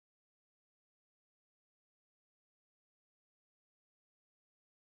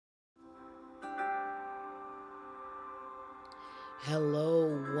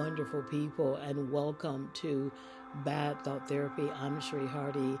Hello, wonderful people, and welcome to Bad Thought Therapy. I'm Sheree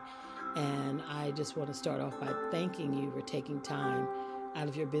Hardy, and I just want to start off by thanking you for taking time out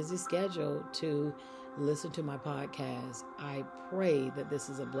of your busy schedule to listen to my podcast. I pray that this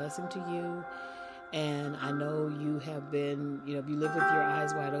is a blessing to you, and I know you have been, if you live with your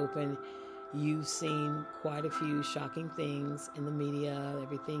eyes wide open, you've seen quite a few shocking things in the media.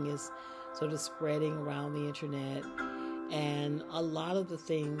 Everything is sort of spreading around the internet. And a lot of the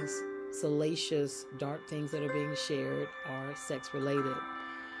things, salacious, dark things that are being shared are sex related.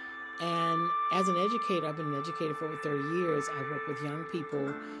 And as an educator, I've been an educator for over 30 years. I've worked with young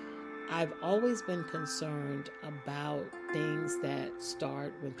people. I've always been concerned about things that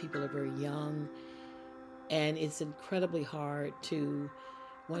start when people are very young. And it's incredibly hard to,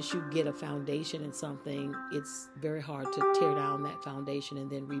 once you get a foundation in something, it's very hard to tear down that foundation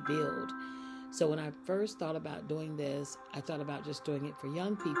and then rebuild. So when I first thought about doing this, I thought about just doing it for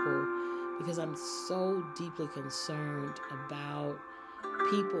young people because I'm so deeply concerned about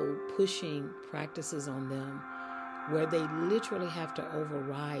people pushing practices on them where they literally have to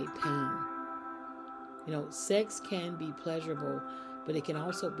override pain. Sex can be pleasurable, but it can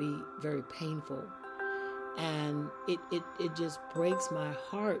also be very painful. And it just breaks my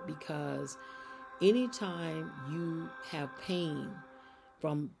heart because anytime you have pain,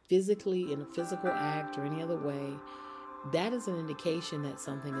 from physically in a physical act or any other way, that is an indication that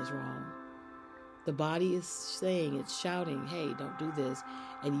something is wrong. The body is saying, it's shouting, hey, don't do this.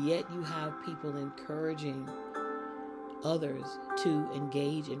 And yet you have people encouraging others to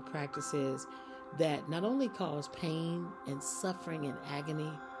engage in practices that not only cause pain and suffering and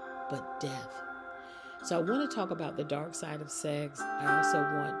agony, but death. So I want to talk about the dark side of sex. I also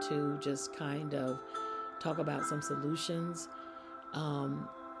want to just kind of talk about some solutions.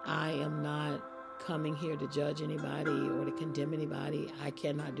 I am not coming here to judge anybody or to condemn anybody. I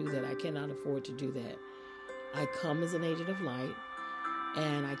cannot do that. I cannot afford to do that. I come as an agent of light,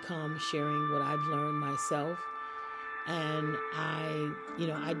 and I come sharing what I've learned myself. And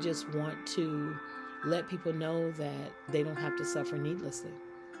I just want to let people know that they don't have to suffer needlessly.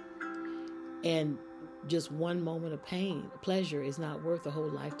 And just one moment of pleasure is not worth a whole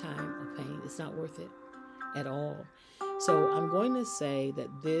lifetime of pain. It's not worth it at all. So I'm going to say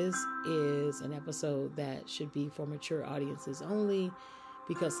that this is an episode that should be for mature audiences only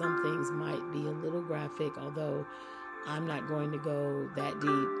because some things might be a little graphic, although I'm not going to go that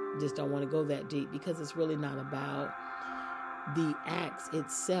deep, just don't want to go that deep because it's really not about the acts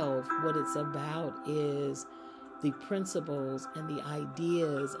itself. What it's about is the principles and the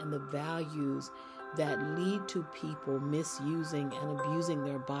ideas and the values that lead to people misusing and abusing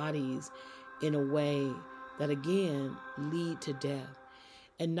their bodies in a way that again lead to death.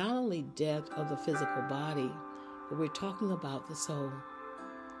 And not only death of the physical body, but we're talking about the soul.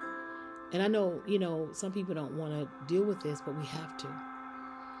 And I know, some people don't want to deal with this, but we have to.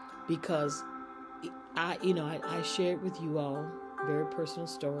 Because I shared with you all a very personal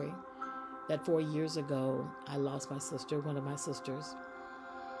story that 4 years ago, I lost my sister, one of my sisters.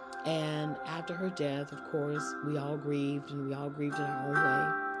 And after her death, of course, we all grieved, and we all grieved in our own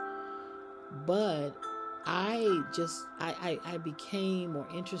way. But I became more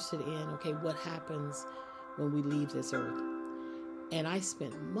interested in, what happens when we leave this earth? And I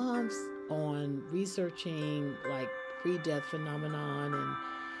spent months on researching like pre-death phenomenon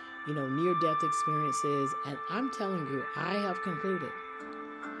and, near-death experiences. And I'm telling you, I have concluded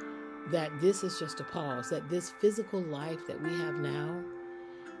that this is just a pause, that this physical life that we have now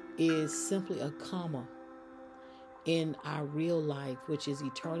is simply a comma in our real life, which is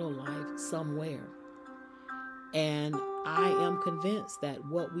eternal life somewhere. And I am convinced that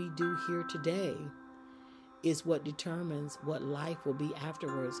what we do here today is what determines what life will be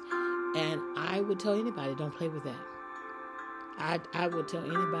afterwards. And I would tell anybody, don't play with that. I would tell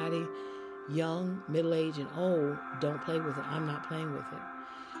anybody, young, middle-aged, and old, don't play with it. I'm not playing with it.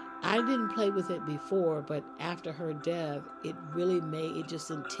 I didn't play with it before, but after her death, it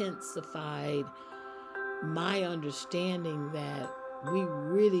just intensified my understanding that we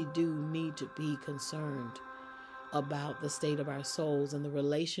really do need to be concerned about the state of our souls and the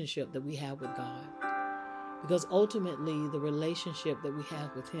relationship that we have with God. Because ultimately, the relationship that we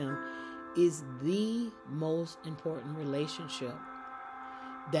have with Him is the most important relationship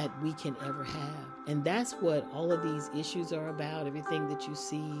that we can ever have. And that's what all of these issues are about. Everything that you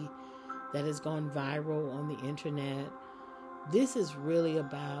see that has gone viral on the internet, this is really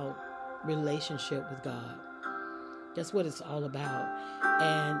about relationship with God. That's what it's all about.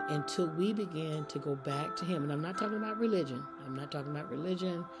 And until we begin to go back to Him, and I'm not talking about religion,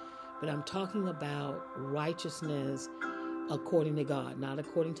 but I'm talking about righteousness according to God, not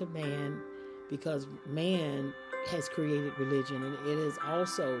according to man, because man has created religion and it has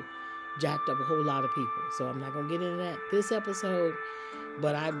also jacked up a whole lot of people. So I'm not going to get into that this episode,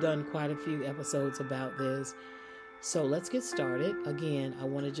 but I've done quite a few episodes about this. So let's get started. Again, I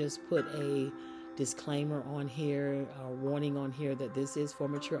want to just put a disclaimer on here, a warning on here that this is for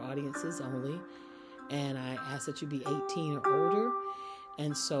mature audiences only. And I ask that you be 18 or older.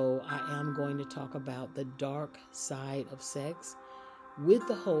 And so I am going to talk about the dark side of sex with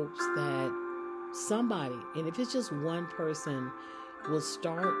the hopes that somebody, and if it's just one person, will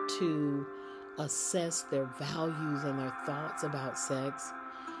start to assess their values and their thoughts about sex.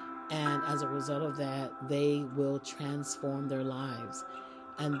 And as a result of that, they will transform their lives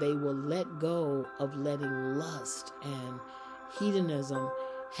and they will let go of letting lust and hedonism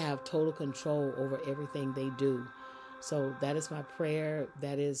have total control over everything they do. So that is my prayer.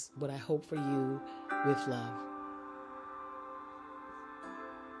 That is what I hope for you with love.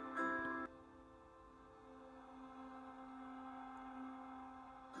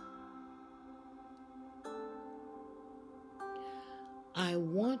 I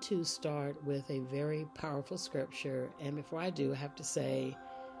want to start with a very powerful scripture. And before I do, I have to say,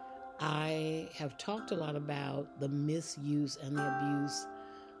 I have talked a lot about the misuse and the abuse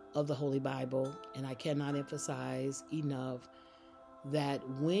of the Holy Bible. And I cannot emphasize enough that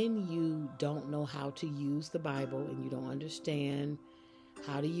when you don't know how to use the Bible and you don't understand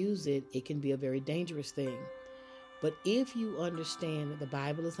how to use it, it can be a very dangerous thing. But if you understand that the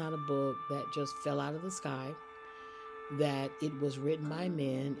Bible is not a book that just fell out of the sky, that it was written by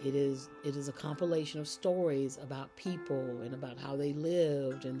men, it is a compilation of stories about people and about how they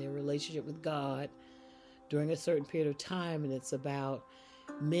lived and their relationship with God during a certain period of time, and it's about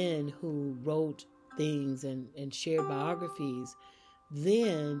men who wrote things and shared biographies,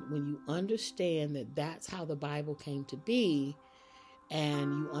 then when you understand that that's how the Bible came to be,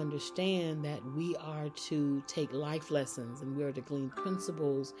 and you understand that we are to take life lessons and we are to glean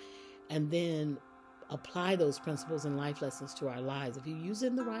principles and then apply those principles and life lessons to our lives. If you use it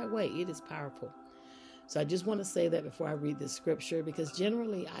in the right way, it is powerful. So I just want to say that before I read this scripture, because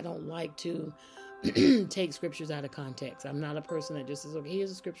generally I don't like to take scriptures out of context. I'm not a person that just says, okay, here's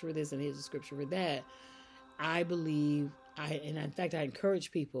a scripture for this and here's a scripture for that. I believe, and in fact, I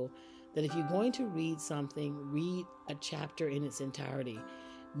encourage people that if you're going to read something, read a chapter in its entirety.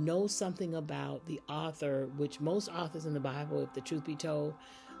 Know something about the author, which most authors in the Bible, if the truth be told,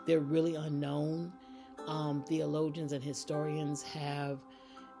 they're really unknown. Theologians and historians have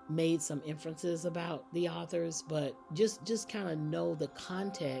made some inferences about the authors, but just kind of know the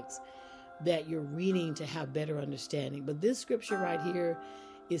context that you're reading to have better understanding. But this scripture right here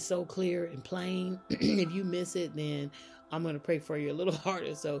is so clear and plain. If you miss it, then I'm going to pray for you a little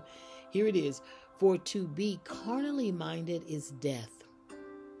harder. So here it is. For to be carnally minded is death,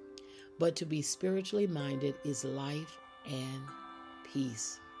 but to be spiritually minded is life and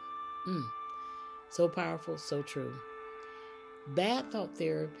peace. So powerful, so true. Bad thought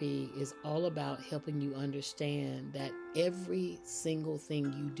therapy is all about helping you understand that every single thing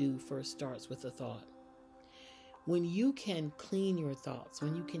you do first starts with a thought. When you can clean your thoughts,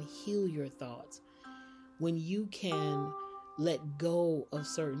 when you can heal your thoughts, when you can let go of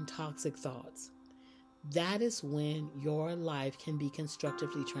certain toxic thoughts, that is when your life can be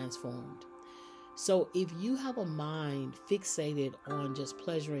constructively transformed. So if you have a mind fixated on just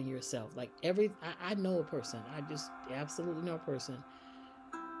pleasuring yourself, like I know a person, I just absolutely know a person,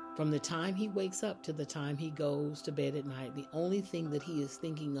 from the time he wakes up to the time he goes to bed at night, the only thing that he is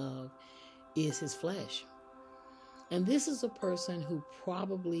thinking of is his flesh. And this is a person who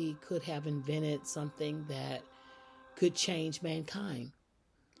probably could have invented something that could change mankind.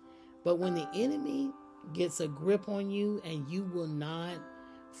 But when the enemy gets a grip on you and you will not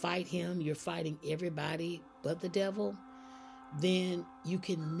fight him, you're fighting everybody but the devil, then you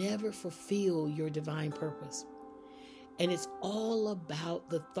can never fulfill your divine purpose. And it's all about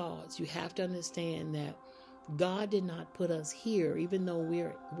the thoughts. You have to understand that God did not put us here, even though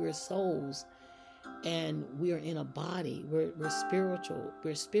we're souls and we're in a body, we're spiritual,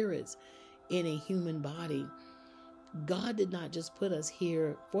 we're spirits in a human body. God did not just put us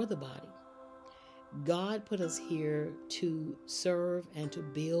here for the body. God put us here to serve and to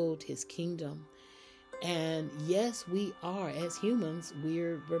build his kingdom. And yes, we are, as humans,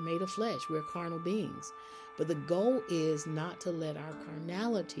 we're made of flesh. We're carnal beings. But the goal is not to let our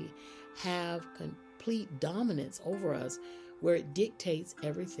carnality have complete dominance over us, where it dictates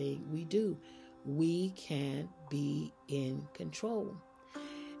everything we do. We can be in control.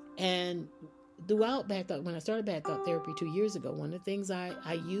 And throughout Bad Thought, when I started Bad Thought Therapy 2 years ago, one of the things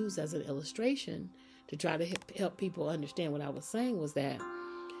I use as an illustration to try to help people understand what I was saying was that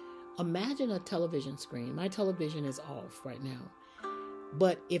imagine a television screen. My television is off right now.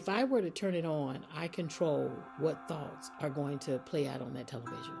 But if I were to turn it on, I control what thoughts are going to play out on that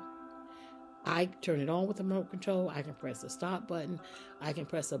television. I turn it on with the remote control. I can press the stop button. I can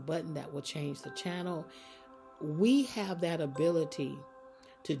press a button that will change the channel. We have that ability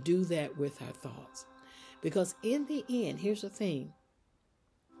to do that with our thoughts. Because in the end, here's the thing.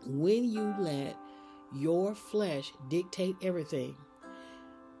 When you let your flesh dictate everything,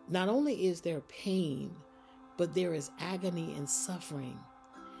 not only is there pain, but there is agony and suffering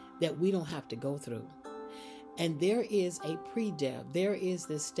that we don't have to go through. And there is a pre-death. There is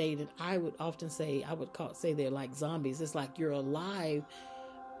this state, and I would often say, say they're like zombies. It's like you're alive,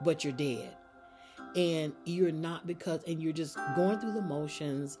 but you're dead. And you're not and you're just going through the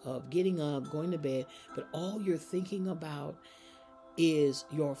motions of getting up, going to bed, but all you're thinking about is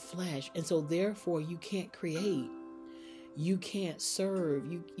your flesh. And so therefore you can't create, you can't serve,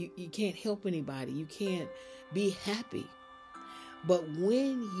 you can't help anybody, you can't be happy. But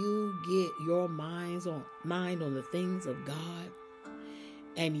when you get your mind on the things of God,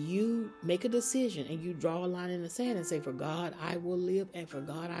 and you make a decision and you draw a line in the sand and say, for God I will live and for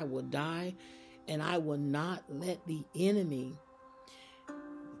God I will die, and I will not let the enemy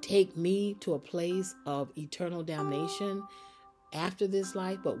take me to a place of eternal damnation after this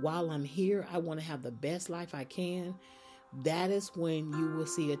life. But while I'm here, I want to have the best life I can. That is when you will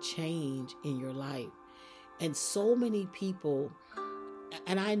see a change in your life. And so many people,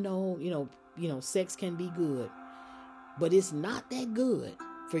 and I know, sex can be good, but it's not that good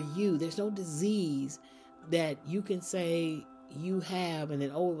for you. There's no disease that you can say you have and then,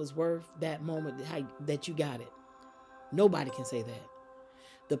 it was worth that moment that you got it. Nobody can say that.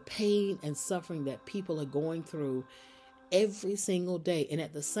 The pain and suffering that people are going through every single day, and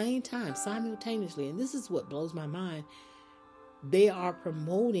at the same time, simultaneously, and this is what blows my mind, they are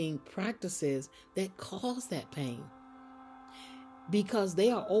promoting practices that cause that pain because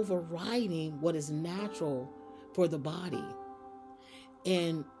they are overriding what is natural for the body.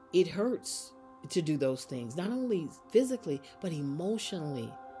 And it hurts to do those things, not only physically, but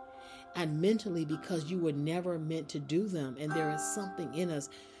emotionally and mentally, because you were never meant to do them. And there is something in us.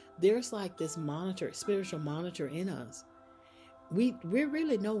 There's like this spiritual monitor in us. We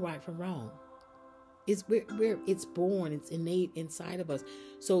really know right from wrong. It's born, it's innate inside of us.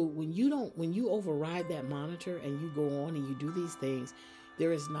 So when you override that monitor and you go on and you do these things,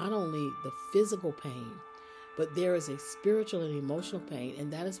 there is not only the physical pain, but there is a spiritual and emotional pain.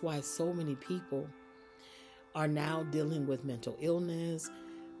 And that is why so many people are now dealing with mental illness.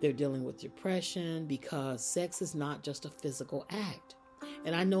 They're dealing with depression, because sex is not just a physical act.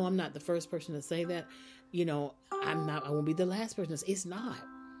 And I know I'm not the first person to say that. I won't be the last person to say it's not.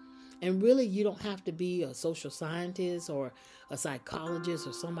 And really, you don't have to be a social scientist or a psychologist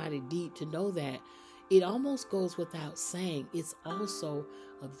or somebody deep to know that. It almost goes without saying. It's also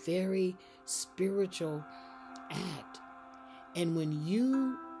a very spiritual act. And when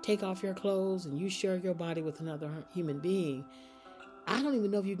you take off your clothes and you share your body with another human being, I don't even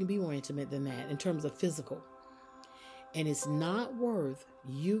know if you can be more intimate than that in terms of physical. And it's not worth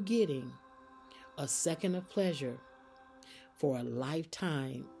you getting a second of pleasure for a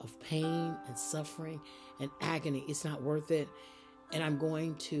lifetime of pain and suffering and agony. It's not worth it. And I'm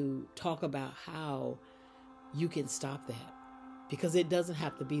going to talk about how you can stop that, because it doesn't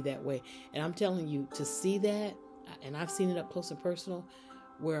have to be that way. And I'm telling you, to see that, and I've seen it up close and personal,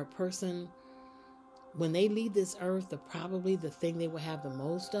 where a person, when they leave this earth, probably the thing they will have the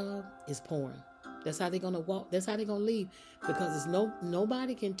most of is porn. That's how they're going to walk. That's how they're going to leave, because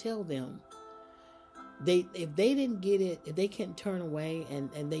nobody can tell them. If they didn't get it, if they can't turn away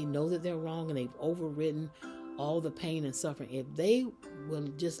and they know that they're wrong and they've overridden all the pain and suffering, if they will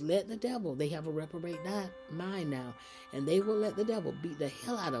just let the devil, they have a reprobate mind now, and they will let the devil beat the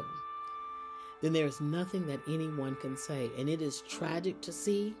hell out of them, then there's nothing that anyone can say. And it is tragic to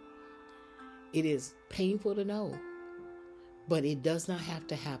see. It is painful to know. But it does not have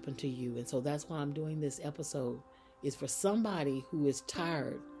to happen to you. And so that's why I'm doing this episode, is for somebody who is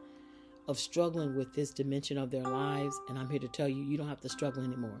tired of struggling with this dimension of their lives. And I'm here to tell you, you don't have to struggle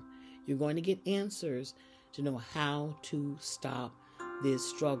anymore. You're going to get answers to know how to stop this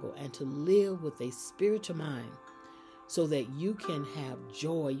struggle and to live with a spiritual mind, so that you can have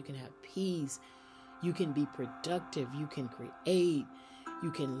joy, you can have peace, you can be productive, you can create,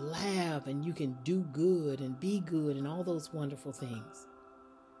 you can laugh, and you can do good and be good and all those wonderful things.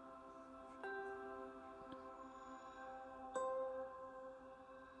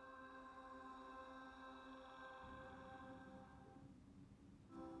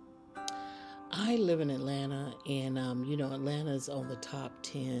 I I live in Atlanta, and Atlanta's on the top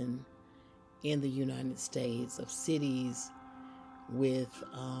 10 in the United States of cities with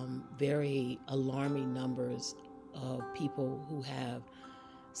very alarming numbers of people who have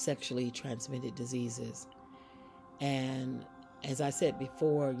sexually transmitted diseases. And as I said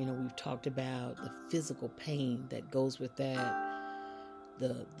before, we've talked about the physical pain that goes with that,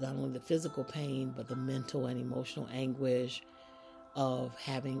 not only the physical pain, but the mental and emotional anguish of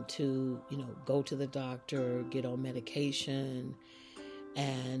having to, go to the doctor, get on medication,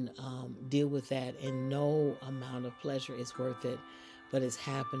 and deal with that. And no amount of pleasure is worth it, but it's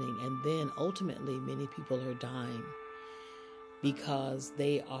happening. And then ultimately, many people are dying because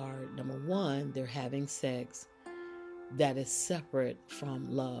they are, number one, they're having sex that is separate from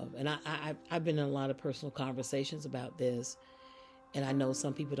love. And I've been in a lot of personal conversations about this. And I know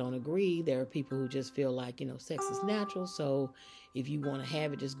some people don't agree. There are people who just feel like, sex is natural. So if you want to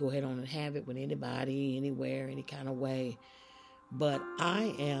have it, just go ahead on and have it with anybody, anywhere, any kind of way. But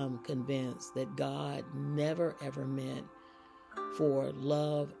I am convinced that God never, ever meant for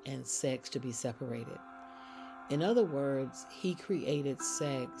love and sex to be separated. In other words, He created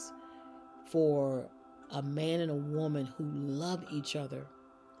sex for a man and a woman who love each other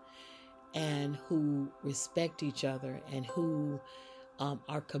and who respect each other and who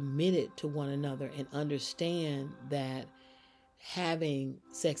are committed to one another and understand that having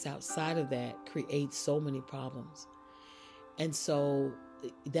sex outside of that creates so many problems. And so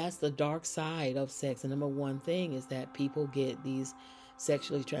that's the dark side of sex. The number one thing is that people get these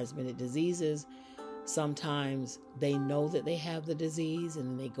sexually transmitted diseases. Sometimes they know that they have the disease and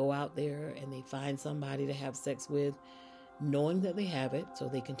then they go out there and they find somebody to have sex with, knowing that they have it, so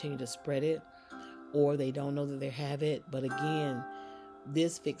they continue to spread it, or they don't know that they have it. But again,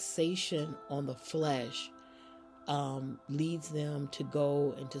 this fixation on the flesh leads them to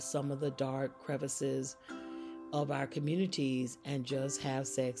go into some of the dark crevices of our communities and just have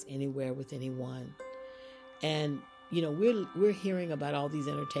sex anywhere with anyone. And we're hearing about all these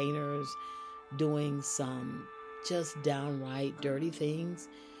entertainers doing some just downright dirty things.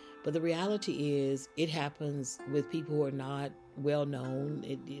 But the reality is it happens with people who are not well known.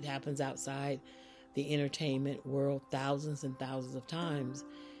 It happens outside the entertainment world thousands and thousands of times.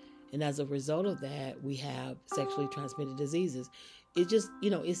 And as a result of that, we have sexually transmitted diseases. It just,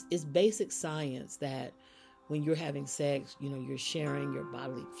 it's basic science that when you're having sex, you're sharing your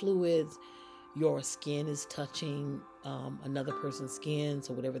bodily fluids, your skin is touching another person's skin,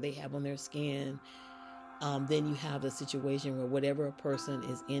 so whatever they have on their skin. Then you have the situation where whatever a person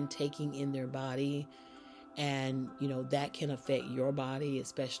is intaking in their body, and that can affect your body,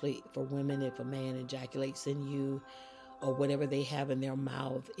 especially for women. If a man ejaculates in you, or whatever they have in their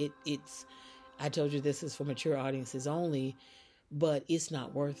mouth, it's. I told you this is for mature audiences only, but it's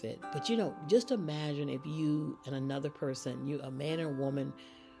not worth it. But just imagine if you and another person, a man or woman,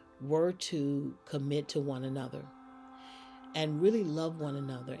 were to commit to one another and really love one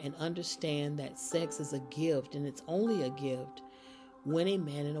another and understand that sex is a gift, and it's only a gift when a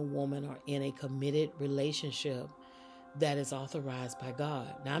man and a woman are in a committed relationship that is authorized by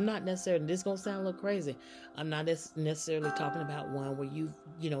God. Now, I'm not necessarily, this is going to sound a little crazy, I'm not necessarily talking about one where you've,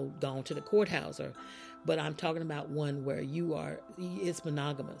 gone to the courthouse, but I'm talking about one where it's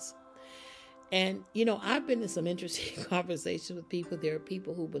monogamous. And, I've been in some interesting conversations with people. There are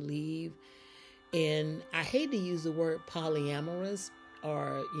people who believe in, I hate to use the word polyamorous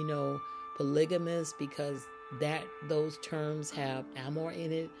or, polygamous, because those terms have amor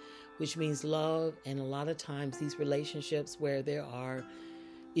in it, which means love. And a lot of times these relationships where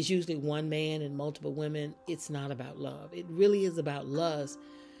it's usually one man and multiple women, it's not about love. It really is about lust.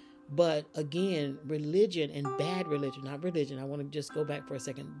 But again, religion and bad religion, not religion, I want to just go back for a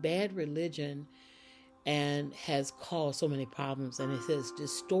second. Bad religion has caused so many problems, and it has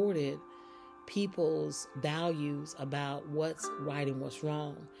distorted people's values about what's right and what's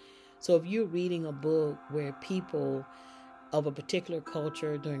wrong. So if you're reading a book where people of a particular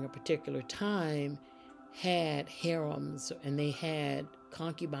culture during a particular time had harems and they had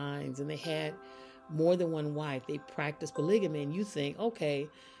concubines and they had more than one wife, they practiced polygamy, and you think, okay,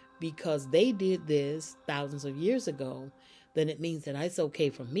 because they did this thousands of years ago, then it means that it's okay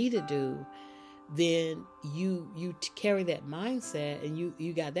for me to do. Then you carry that mindset, and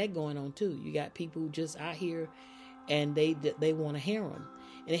you got that going on too. You got people who just out here and they want a harem.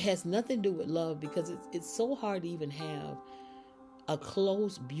 And it has nothing to do with love, because it's so hard to even have a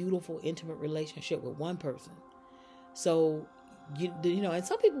close, beautiful, intimate relationship with one person. So, and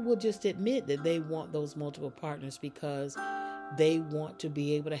some people will just admit that they want those multiple partners because they want to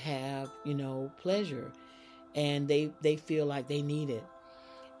be able to have, pleasure, and they feel like they need it.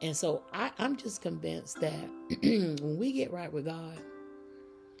 And so I'm just convinced that when we get right with God,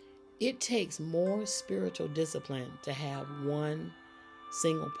 it takes more spiritual discipline to have one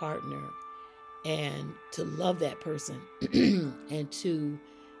single partner and to love that person and to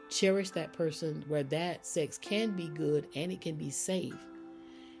cherish that person where that sex can be good and it can be safe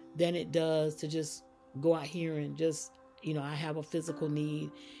than it does to just go out here and just, I have a physical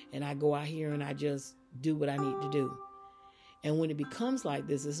need and I go out here and I just do what I need to do. And when it becomes like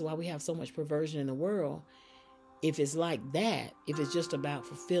this is why we have so much perversion in the world. If it's like that, if it's just about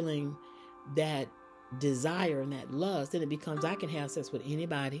fulfilling that desire and that lust, then it becomes I can have sex with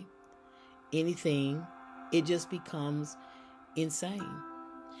anybody, anything. It just becomes insane.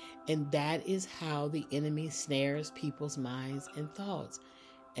 And that is how the enemy snares people's minds and thoughts.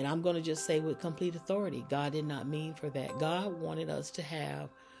 And I'm going to just say with complete authority, God did not mean for that. God wanted us to have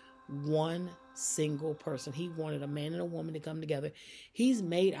one single person. He wanted a man and a woman to come together. He's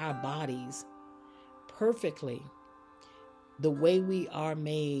made our bodies perfectly the way we are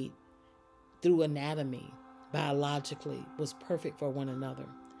made through anatomy, biologically, was perfect for one another.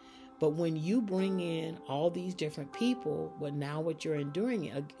 But when you bring in all these different people, what you're doing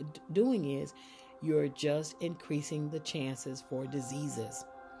is you're just increasing the chances for diseases.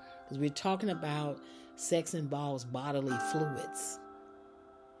 Because we're talking about sex involves bodily fluids.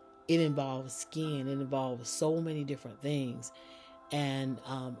 It involves skin. It involves so many different things. And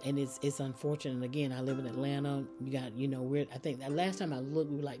it's unfortunate. And again, I live in Atlanta. You got, I think that last time I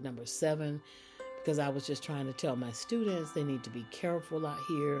looked, we were like number 7, because I was just trying to tell my students they need to be careful out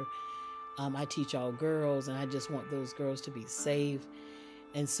here. I teach all girls, and I just want those girls to be safe.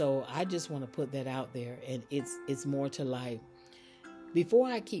 And so I just want to put that out there, and it's more to life. Before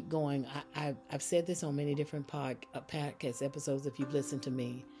I keep going, I've said this on many different podcast episodes if you've listened to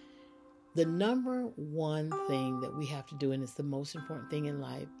me. The number one thing that we have to do, and it's the most important thing in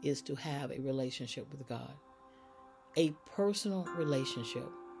life, is to have a relationship with God. A personal relationship.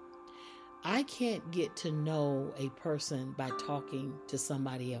 I can't get to know a person by talking to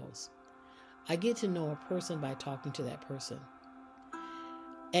somebody else. I get to know a person by talking to that person.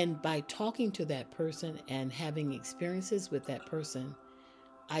 And by talking to that person and having experiences with that person,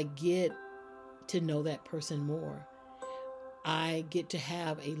 I get to know that person more. I get to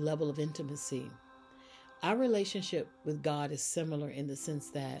have a level of intimacy. Our relationship with God is similar in the sense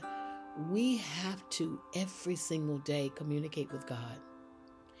that we have to every single day communicate with God.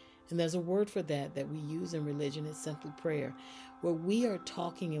 And there's a word for that we use in religion. It's simply prayer, where we are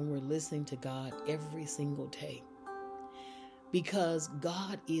talking and we're listening to God every single day. Because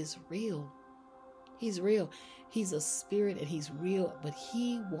God is real. He's real. He's a spirit and he's real, but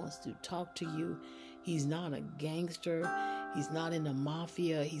he wants to talk to you. He's not a gangster. He's not in the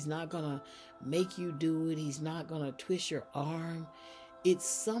mafia. He's not going to make you do it. He's not going to twist your arm. It's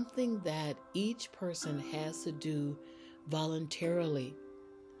something that each person has to do voluntarily,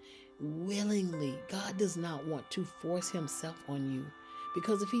 willingly. God does not want to force himself on you,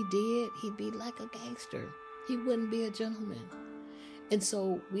 because if he did, he'd be like a gangster. He wouldn't be a gentleman. And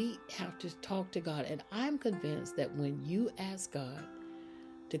so we have to talk to God. And I'm convinced that when you ask God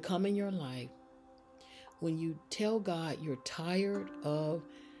to come in your life, when you tell God you're tired of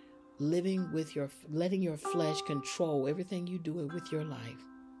letting your flesh control everything you do with your life,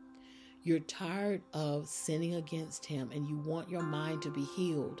 you're tired of sinning against him, and you want your mind to be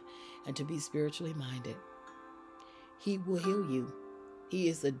healed and to be spiritually minded, he will heal you. He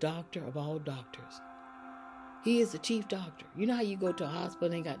is the doctor of all doctors. He is the chief doctor. You know how you go to a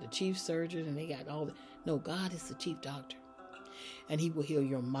hospital and they got the chief surgeon and they got all the... No, God is the chief doctor. And he will heal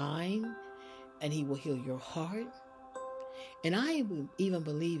your mind, and he will heal your heart. And I even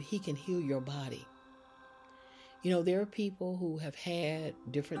believe he can heal your body. There are people who have had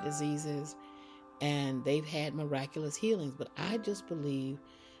different diseases and they've had miraculous healings, but I just believe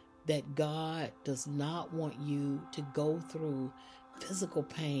that God does not want you to go through physical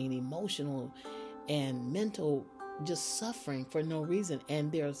pain, emotional and mental just suffering for no reason.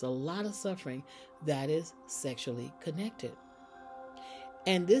 And there's a lot of suffering that is sexually connected.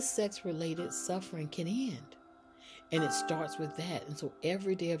 And this sex-related suffering can end. And it starts with that. And so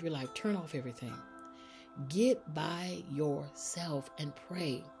every day of your life, turn off everything. Get by yourself and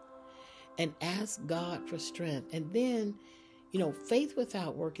pray. And ask God for strength. And then, faith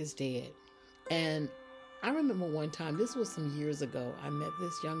without work is dead. And I remember one time, this was some years ago, I met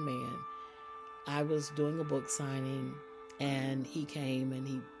this young man. I was doing a book signing, and he came and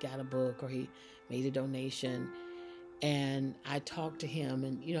he got a book, or he made a donation. And I talked to him,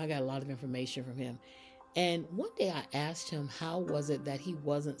 and, I got a lot of information from him. And one day I asked him, how was it that he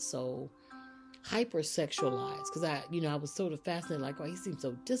wasn't so hypersexualized. Because I was sort of fascinated, like, oh, he seems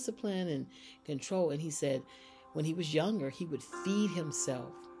so disciplined and controlled. And he said when he was younger, he would feed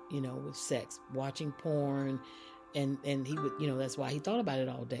himself, with sex, watching porn, and he would, that's why he thought about it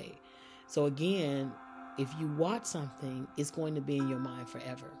all day. So again, if you watch something, it's going to be in your mind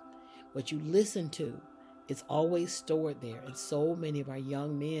forever. What you listen to, it's always stored there. And so many of our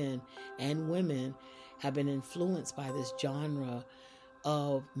young men and women have been influenced by this genre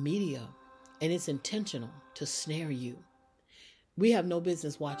of media, and it's intentional to snare you. We have no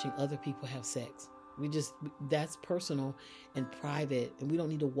business watching other people have sex. That's personal and private, and we don't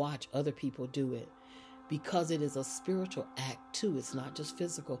need to watch other people do it, because it is a spiritual act too. It's not just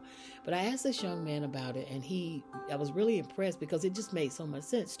physical. But I asked this young man about it, and I was really impressed, because it just made so much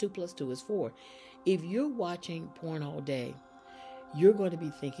sense. 2 + 2 is 4. If you're watching porn all day, you're going to be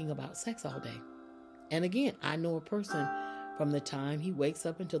thinking about sex all day. And again, I know a person, from the time he wakes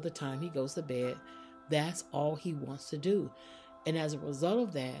up until the time he goes to bed, that's all he wants to do. And as a result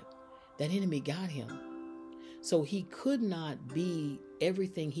of that enemy got him. So he could not be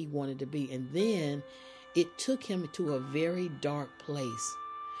everything he wanted to be. And then it took him to a very dark place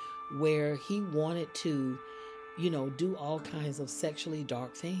where he wanted to, do all kinds of sexually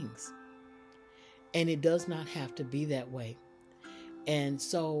dark things. And it does not have to be that way. And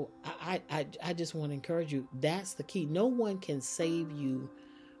so I just want to encourage you. That's the key. No one can save you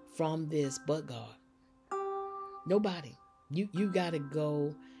from this but God. Nobody. You got to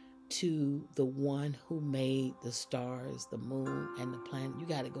go to the one who made the stars, the moon, and the planet. You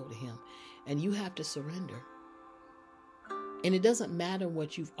got to go to him, and you have to surrender. And it doesn't matter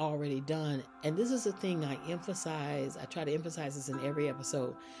what you've already done. And this is the thing I emphasize. I try to emphasize this in every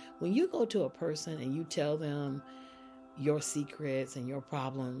episode. When you go to a person and you tell them your secrets and your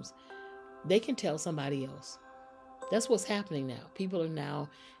problems, they can tell somebody else. That's what's happening now. People are now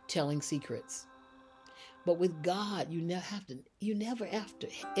telling secrets. But with God, you never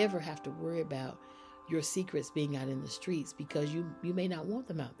ever have to worry about your secrets being out in the streets, because you may not want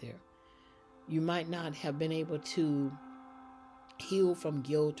them out there. You might not have been able to heal from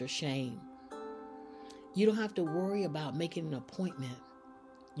guilt or shame. You don't have to worry about making an appointment.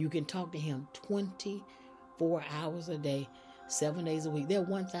 You can talk to him 24 hours a day, 7 days a week. There are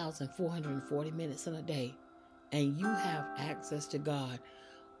 1,440 minutes in a day, and you have access to God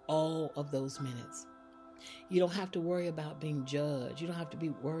all of those minutes. You don't have to worry about being judged. You don't have to be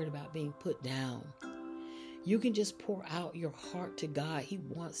worried about being put down. You can just pour out your heart to God. He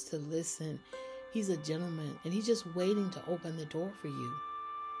wants to listen. He's a gentleman, and he's just waiting to open the door for you.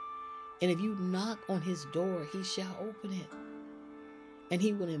 And if you knock on his door, he shall open it. And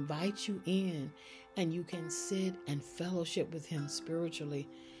he will invite you in, and you can sit and fellowship with him spiritually.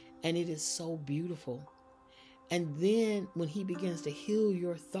 And it is so beautiful. And then when he begins to heal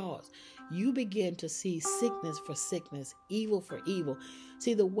your thoughts, you begin to see sickness for sickness, evil for evil.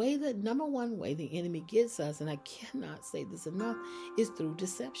 See, number one way the enemy gets us, and I cannot say this enough, is through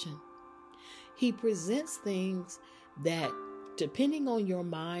deception. He presents things that, depending on your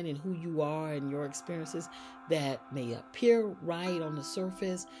mind and who you are and your experiences, that may appear right on the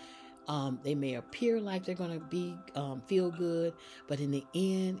surface. They may appear like they're going to be feel good, but in the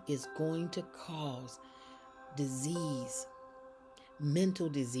end, it's going to cause disease, mental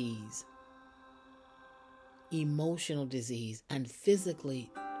disease, emotional disease, and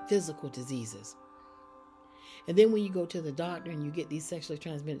physical diseases. And then when you go to the doctor and you get these sexually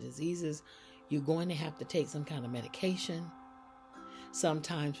transmitted diseases, you're going to have to take some kind of medication,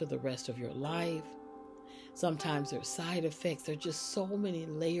 sometimes for the rest of your life. Sometimes there's side effects. There are just so many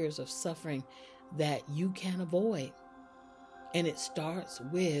layers of suffering that you can't avoid. And it starts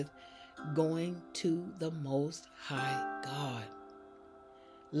with going to the Most High God.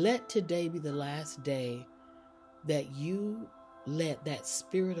 Let today be the last day that you let that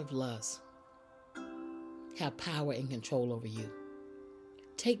spirit of lust have power and control over you.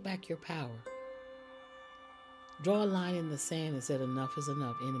 Take back your power. Draw a line in the sand and say, enough is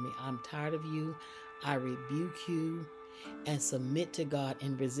enough, enemy. I'm tired of you. I rebuke you, and submit to God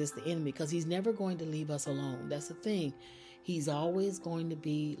and resist the enemy, because he's never going to leave us alone. That's the thing. He's always going to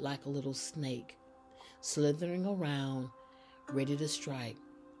be like a little snake, slithering around, ready to strike.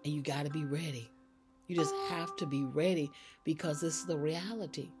 And you got to be ready. You just have to be ready, because this is the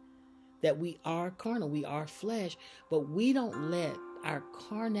reality, that we are carnal, we are flesh, but we don't let our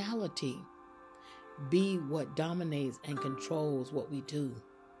carnality be what dominates and controls what we do.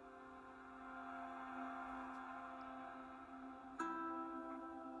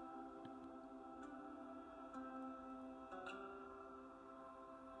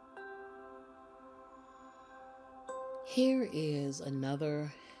 Here is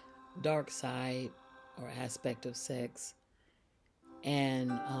another dark side or aspect of sex,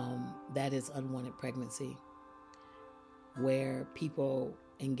 and that is unwanted pregnancy, where people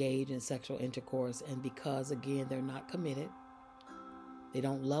engage in sexual intercourse, and because, again, they're not committed, they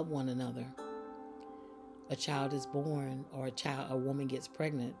don't love one another, a child is born, or a woman gets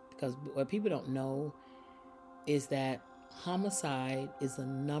pregnant. Because what people don't know is that homicide is the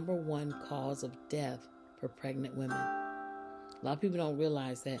number one cause of death for pregnant women. A lot of people don't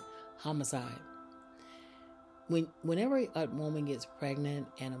realize that. Homicide. Whenever a woman gets pregnant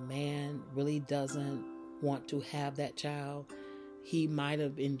and a man really doesn't want to have that child, he might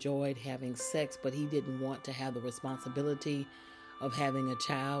have enjoyed having sex, but he didn't want to have the responsibility of having a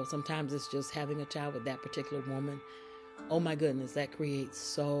child. Sometimes it's just having a child with that particular woman. Oh my goodness, that creates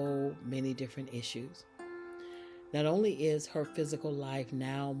so many different issues. Not only is her physical life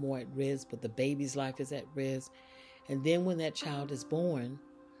now more at risk, but the baby's life is at risk. And then when that child is born,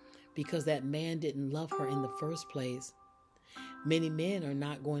 because that man didn't love her in the first place, many men are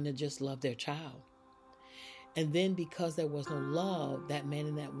not going to just love their child. And then because there was no love, that man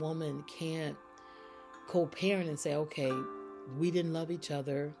and that woman can't co-parent and say, okay, we didn't love each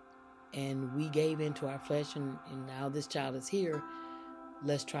other and we gave into our flesh, and now this child is here.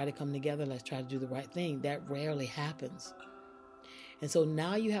 Let's try to come together. Let's try to do the right thing. That rarely happens. And so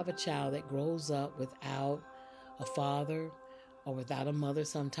now you have a child that grows up without a father, or without a mother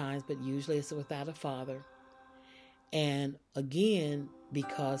sometimes, but usually it's without a father. And again,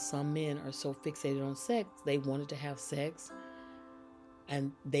 because some men are so fixated on sex, they wanted to have sex,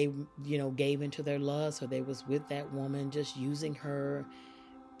 and they, gave into their lust, or they was with that woman just using her,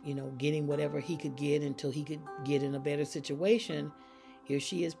 getting whatever he could get until he could get in a better situation. Here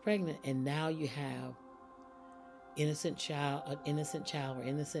she is pregnant, and now you have an innocent child or innocent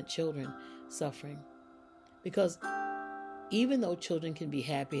children suffering. Because even though children can be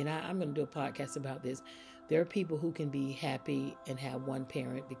happy, and I'm going to do a podcast about this, there are people who can be happy and have one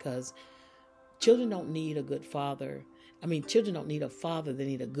parent, because children don't need a good father. Children don't need a father, they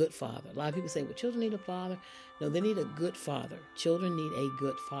need a good father. A lot of people say, well, children need a father. No, they need a good father. Children need a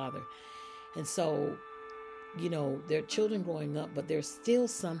good father. And so, they're children growing up, but there's still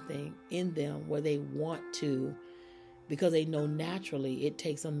something in them where they want to, because they know naturally it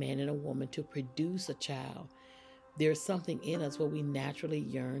takes a man and a woman to produce a child. There's something in us where we naturally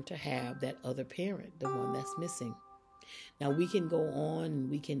yearn to have that other parent, the one that's missing. Now we can go on, and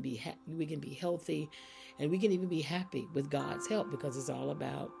we can be healthy, and we can even be happy with God's help, because it's all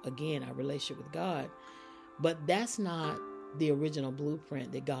about, again, our relationship with God. But that's not the original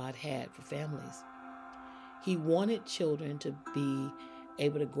blueprint that God had for families. He wanted children to be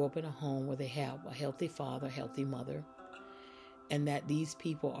able to grow up in a home where they have a healthy father, healthy mother, and that these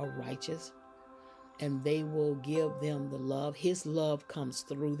people are righteous, and they will give them the love. His love comes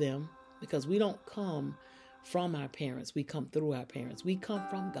through them, because we don't come from our parents. We come through our parents. We come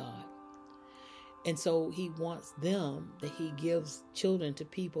from God. And so he wants them, that he gives children to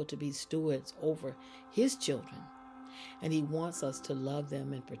people to be stewards over his children. And he wants us to love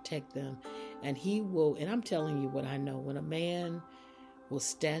them and protect them. And he will, and I'm telling you what I know, when a man will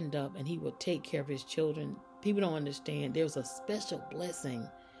stand up and he will take care of his children, people don't understand. There's a special blessing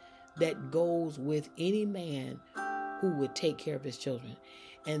that goes with any man who would take care of his children.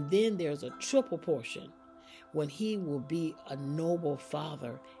 And then there's a triple portion when he will be a noble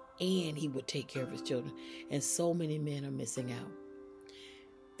father and he would take care of his children. And so many men are missing out.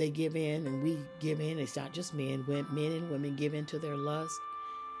 They give in, and we give in. It's not just men. Men and women give in to their lust.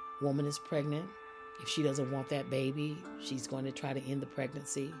 Woman is pregnant. If she doesn't want that baby, she's going to try to end the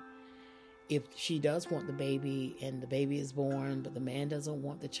pregnancy. If she does want the baby and the baby is born, but the man doesn't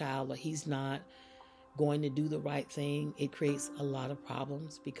want the child, or he's not going to do the right thing, it creates a lot of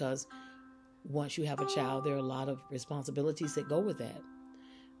problems, because once you have a child, there are a lot of responsibilities that go with that.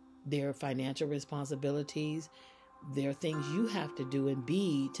 There are financial responsibilities. There are things you have to do and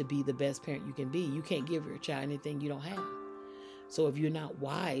be to be the best parent you can be. You can't give your child anything you don't have. So if you're not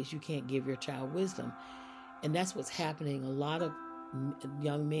wise, you can't give your child wisdom. And that's what's happening. A lot of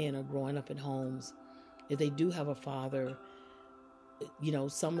young men are growing up in homes. If they do have a father,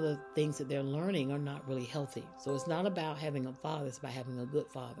 some of the things that they're learning are not really healthy. So it's not about having a father, it's about having a good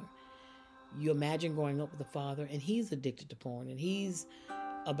father. You imagine growing up with a father and he's addicted to porn, and he's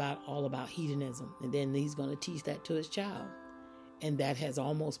all about hedonism, and then he's going to teach that to his child. And that has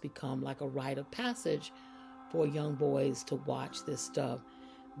almost become like a rite of passage for young boys to watch this stuff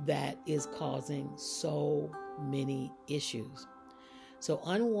that is causing so many issues. So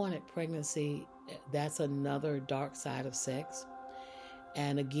unwanted pregnancy, that's another dark side of sex.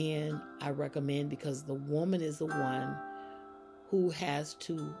 And again, I recommend, because the woman is the one who has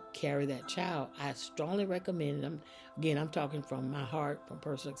to carry that child. I strongly recommend, I'm talking from my heart, from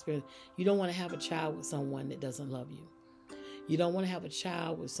personal experience, you don't want to have a child with someone that doesn't love you. You don't want to have a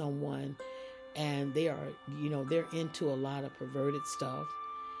child with someone and they are, they're into a lot of perverted stuff.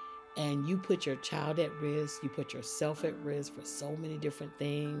 And you put your child at risk, you put yourself at risk for so many different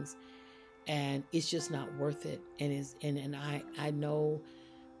things. And it's just not worth it. And I know,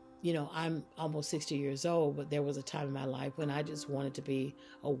 I'm almost 60 years old, but there was a time in my life when I just wanted to be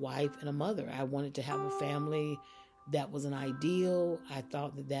a wife and a mother. I wanted to have a family that was an ideal. I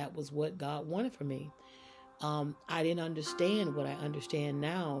thought that was what God wanted for me. I didn't understand what I understand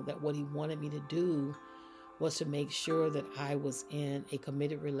now, that what he wanted me to do was to make sure that I was in a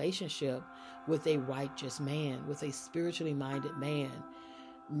committed relationship with a righteous man, with a spiritually minded man,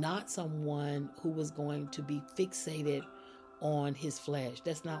 not someone who was going to be fixated on his flesh.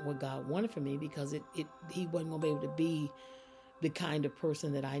 That's not what God wanted for me, because he wasn't going to be able to be the kind of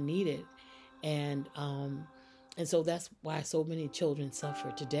person that I needed. And so that's why so many children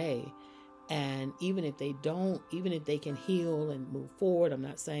suffer today. And even if they can heal and move forward, I'm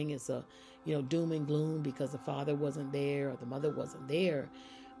not saying it's a, doom and gloom because the father wasn't there or the mother wasn't there,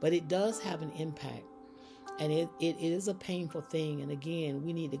 but it does have an impact. And it is a painful thing. And again,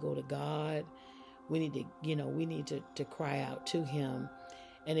 we need to go to God. We need to cry out to him.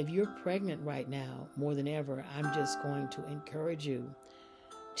 And if you're pregnant right now, more than ever, I'm just going to encourage you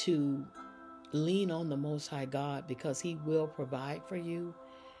to lean on the Most High God, because he will provide for you.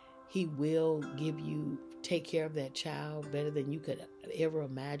 He will take care of that child better than you could ever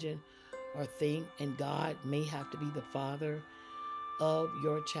imagine or think. And God may have to be the father of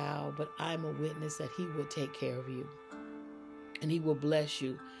your child, but I'm a witness that he will take care of you and he will bless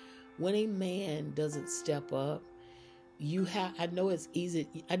you. When a man doesn't step up, I know it's easy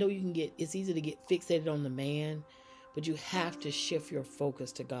to get fixated on the man, but you have to shift your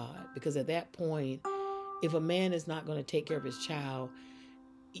focus to God, because at that point, if a man is not going to take care of his child,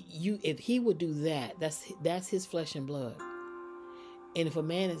 if he would do that, that's his flesh and blood. And if a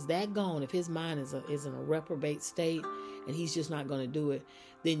man is that gone, if his mind is in a reprobate state and he's just not going to do it,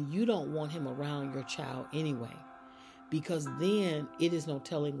 then you don't want him around your child anyway, because then it is no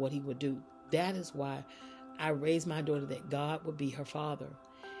telling what he would do. That is why I raised my daughter that God would be her father,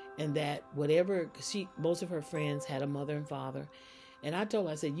 and that most of her friends had a mother and father. And I told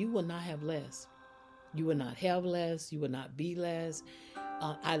her, I said, you will not have less. You will not have less. You will not be less.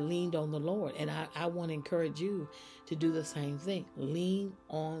 I leaned on the Lord, and I want to encourage you to do the same thing. Lean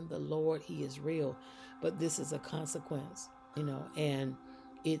on the Lord. He is real, but this is a consequence, and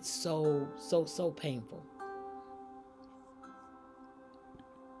it's so painful.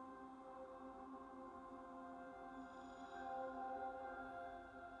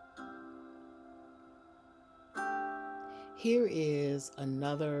 Here is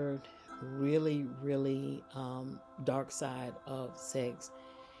another really, really dark side of sex,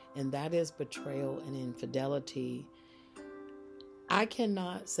 and that is betrayal and infidelity. I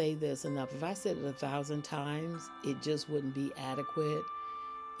cannot say this enough. If I said it 1,000 times, it just wouldn't be adequate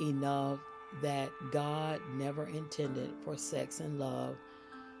enough that God never intended for sex and love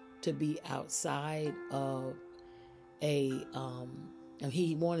to be outside of he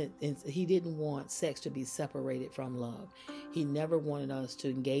didn't want sex to be separated from love. He never wanted us to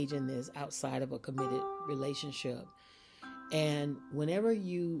engage in this outside of a committed relationship. And whenever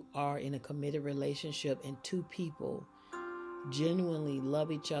you are in a committed relationship and two people genuinely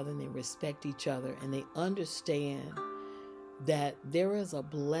love each other and they respect each other and they understand that there is a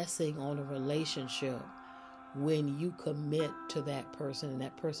blessing on a relationship when you commit to that person and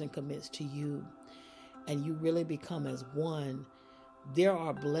that person commits to you, and you really become as one, there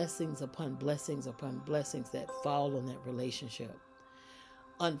are blessings upon blessings upon blessings that fall on that relationship.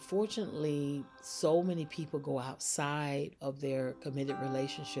 Unfortunately, so many people go outside of their committed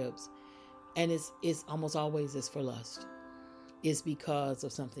relationships, and it's almost always is for lust. It's because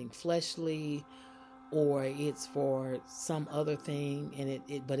of something fleshly, or it's for some other thing,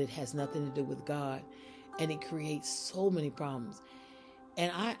 but it has nothing to do with God, and it creates so many problems.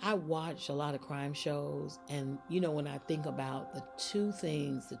 And I watch a lot of crime shows, and when I think about the two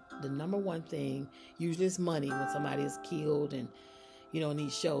things, the number one thing usually is money when somebody is killed, and in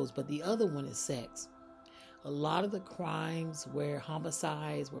these shows, but the other one is sex. A lot of the crimes where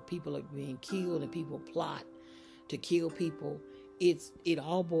homicides, where people are being killed and people plot to kill people, it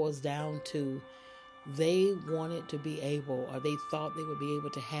all boils down to they wanted to be able, or they thought they would be able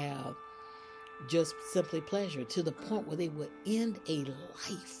to have just simply pleasure, to the point where they would end a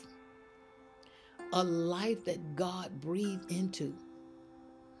life that God breathed into.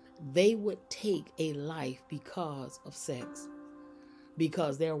 They would take a life because of sex.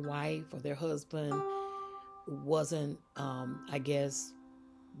 because their wife or their husband wasn't, I guess,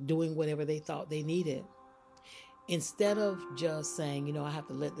 doing whatever they thought they needed. Instead of just saying, I have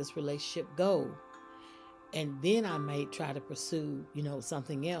to let this relationship go, and then I may try to pursue,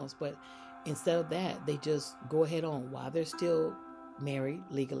 something else. But instead of that, they just go ahead on while they're still married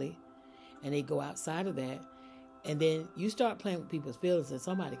legally, and they go outside of that. And then you start playing with people's feelings, and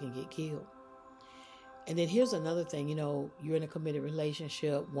somebody can get killed. And then here's another thing, you're in a committed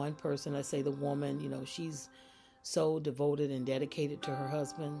relationship. One person, let's say the woman, she's so devoted and dedicated to her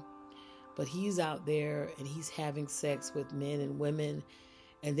husband, but he's out there and he's having sex with men and women.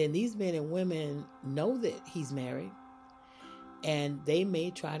 And then these men and women know that he's married, and they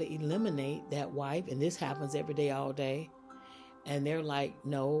may try to eliminate that wife. And this happens every day, all day. And they're like,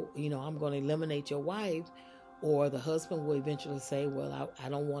 no, I'm going to eliminate your wife. Or the husband will eventually say, well, I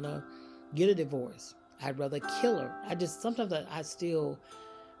don't want to get a divorce. I'd rather kill her. Sometimes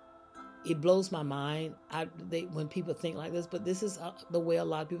it blows my mind when people think like this, but this is the way a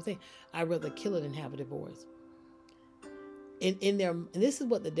lot of people think. I'd rather kill her than have a divorce. And this is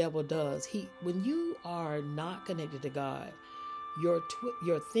what the devil does. When you are not connected to God,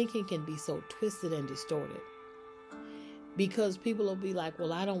 your thinking can be so twisted and distorted. Because people will be like,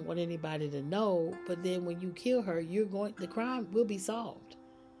 well, I don't want anybody to know. But then when you kill her, the crime will be solved.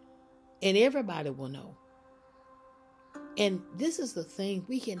 And everybody will know. And this is the thing.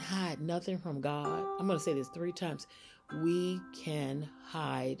 We can hide nothing from God. I'm going to say this 3 times. We can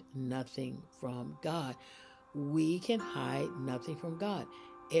hide nothing from God. We can hide nothing from God.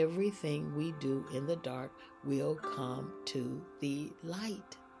 Everything we do in the dark will come to the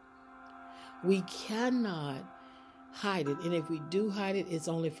light. We cannot hide it. And if we do hide it, it's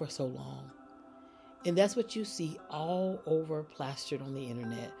only for so long. And that's what you see all over plastered on the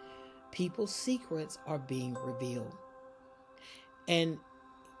internet. People's secrets are being revealed. And,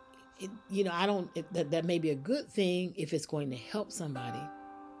 that may be a good thing if it's going to help somebody.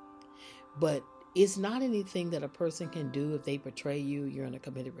 But it's not anything that a person can do if they betray you, you're in a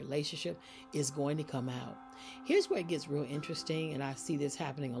committed relationship, is going to come out. Here's where it gets real interesting, and I see this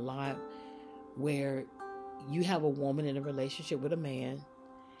happening a lot, where you have a woman in a relationship with a man.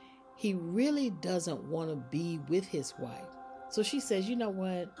 He really doesn't want to be with his wife. So she says, you know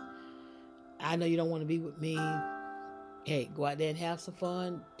what? I know you don't want to be with me. Hey, go out there and have some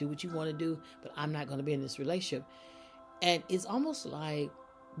fun. Do what you want to do. But I'm not going to be in this relationship. And it's almost like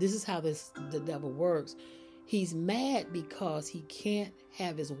this is how the devil works. He's mad because he can't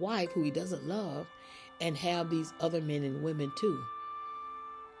have his wife, who he doesn't love, and have these other men and women too.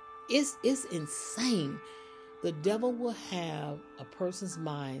 It's insane. The devil will have a person's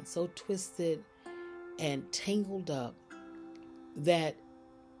mind so twisted and tangled up that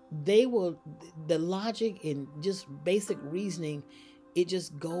the logic and just basic reasoning, it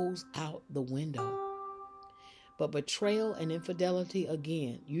just goes out the window. But betrayal and infidelity,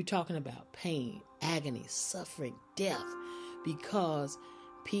 again, you're talking about pain, agony, suffering, death, because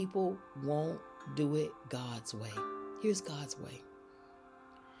people won't do it God's way. Here's God's way.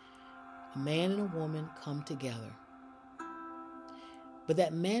 A man and a woman come together. But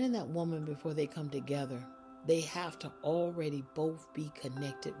that man and that woman, before they come together, they have to already both be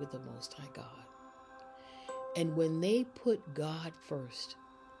connected with the Most High God. And when they put God first,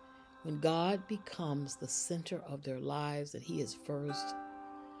 when God becomes the center of their lives, and He is first,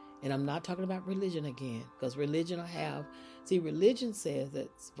 and I'm not talking about religion again, because religion religion says that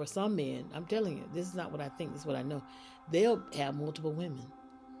for some men, I'm telling you, this is not what I think, this is what I know, they'll have multiple women.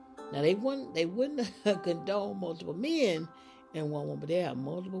 Now, they wouldn't condone multiple men in one woman, but they have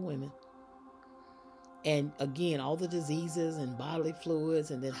multiple women. And again, all the diseases and bodily fluids,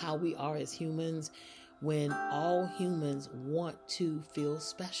 and then how we are as humans, when all humans want to feel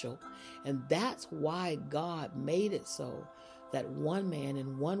special. And that's why God made it so that one man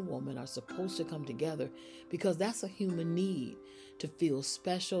and one woman are supposed to come together, because that's a human need, to feel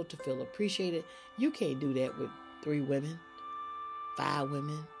special, to feel appreciated. You can't do that with 3 women, 5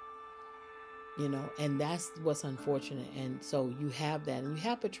 women. And that's what's unfortunate. And so you have that, and you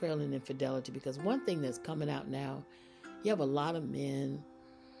have betrayal and infidelity, because one thing that's coming out now, you have a lot of men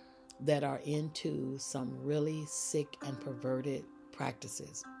that are into some really sick and perverted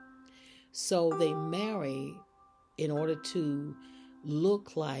practices. So they marry in order to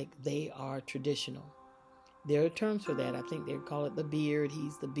look like they are traditional. There are terms for that. I think they call it the beard.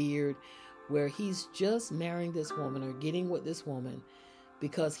 He's the beard, where he's just marrying this woman or getting with this woman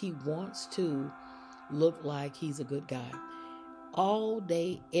because he wants to look like he's a good guy. All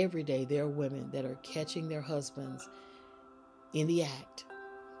day, every day, there are women that are catching their husbands in the act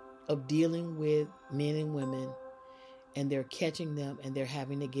of dealing with men and women, and they're catching them and they're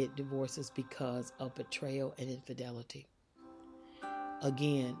having to get divorces because of betrayal and infidelity.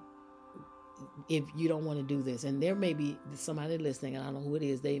 Again, if you don't want to do this, and there may be somebody listening, and I don't know who it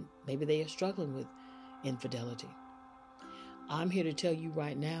is, maybe they are struggling with infidelity. I'm here to tell you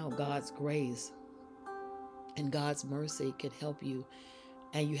right now, God's grace and God's mercy can help you,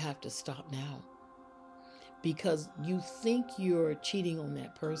 and you have to stop now. Because you think you're cheating on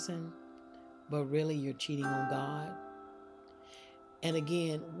that person, but really you're cheating on God. And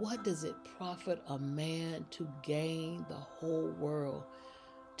again, what does it profit a man to gain the whole world,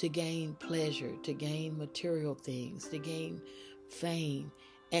 to gain pleasure, to gain material things, to gain fame,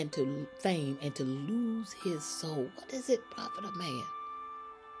 and to lose his soul? What does it profit a man?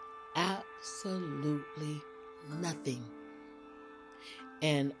 Absolutely nothing.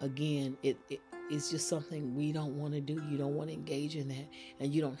 And again, it's just something we don't want to do. You don't want to engage in that,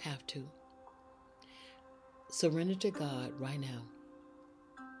 and you don't have to. Surrender to God right now.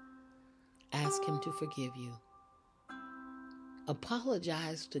 Ask him to forgive you.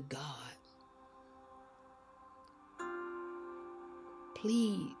 Apologize to God.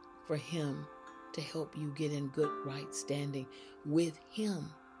 Plead for him to help you get in good, right standing with him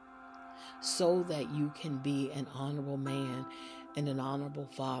so that you can be an honorable man and an honorable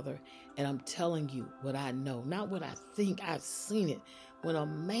father. And I'm telling you what I know, not what I think. I've seen it. When a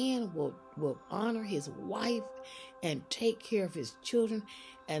man will honor his wife and take care of his children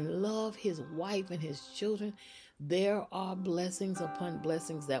and love his wife and his children, there are blessings upon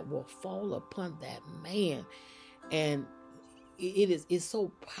blessings that will fall upon that man. And it's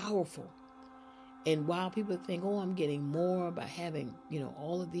so powerful. And while people think, oh, I'm getting more by having,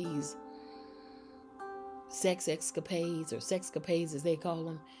 all of these sex escapades or sexcapades as they call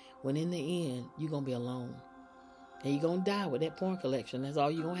them, when in the end, you're going to be alone. And you're going to die with that porn collection. That's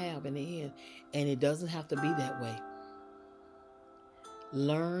all you're going to have in the end. And it doesn't have to be that way.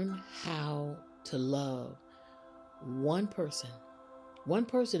 Learn how to love one person. One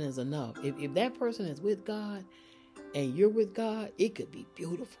person is enough. If that person is with God and you're with God, it could be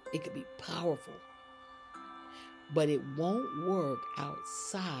beautiful. It could be powerful. But it won't work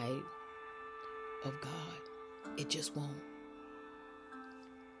outside of God. It just won't.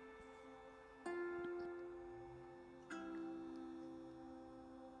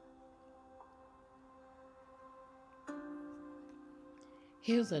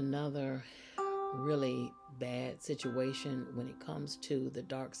 Here's another really bad situation when it comes to the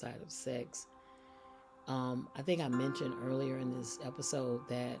dark side of sex. I think I mentioned earlier in this episode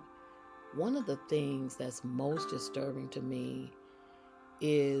that one of the things that's most disturbing to me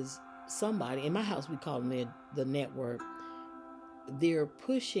is somebody, in my house we call them the network, they're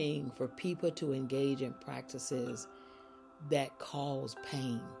pushing for people to engage in practices that cause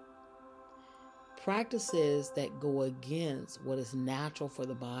pain. Practices that go against what is natural for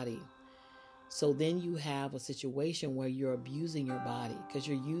the body. So then you have a situation where you're abusing your body because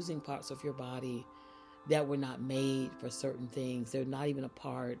you're using parts of your body that were not made for certain things. They're not even a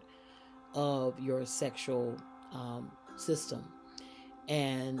part of your sexual system.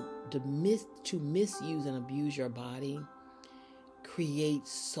 And to misuse and abuse your body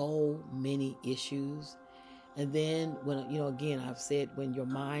creates so many issues. And then when, again, I've said when your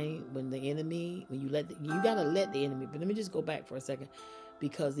mind, when the enemy, when you got to let the enemy, but let me just go back for a second,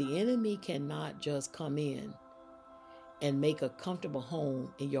 because the enemy cannot just come in and make a comfortable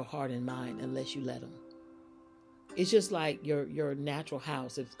home in your heart and mind unless you let him. It's just like your natural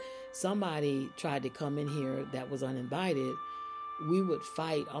house. If somebody tried to come in here that was uninvited, we would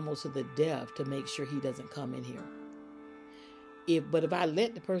fight almost to the death to make sure he doesn't come in here. But if I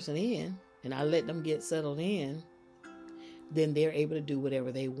let the person in, and I let them get settled in, then they're able to do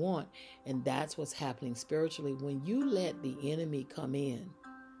whatever they want. And that's what's happening spiritually. When you let the enemy come in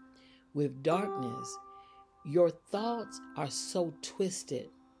with darkness, your thoughts are so twisted.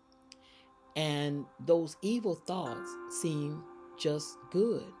 And those evil thoughts seem just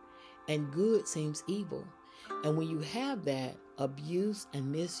good. And good seems evil. And when you have that, abuse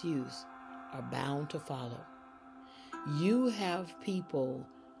and misuse are bound to follow. You have people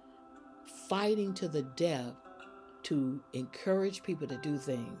fighting to the death to encourage people to do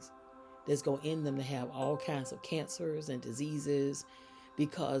things that's going to end them to have all kinds of cancers and diseases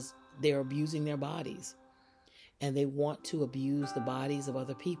because they're abusing their bodies. And they want to abuse the bodies of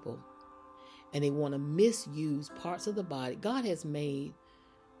other people. And they want to misuse parts of the body. God has made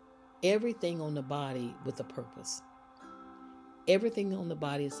everything on the body with a purpose. Everything on the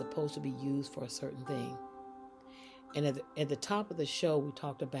body is supposed to be used for a certain thing. And at the top of the show, we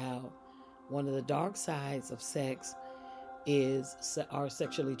talked about one of the dark sides of sex are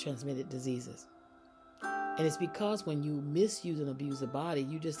sexually transmitted diseases. And it's because when you misuse and abuse the body,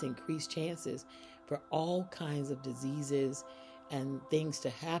 you just increase chances for all kinds of diseases and things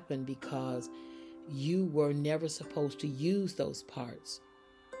to happen because you were never supposed to use those parts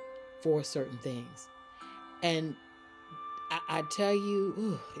for certain things. And I tell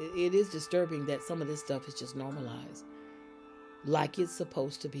you, it is disturbing that some of this stuff is just normalized, like it's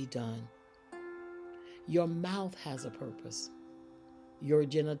supposed to be done. Your mouth has a purpose. Your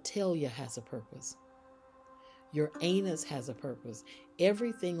genitalia has a purpose. Your anus has a purpose.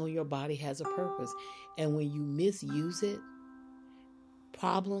 Everything on your body has a purpose. And when you misuse it,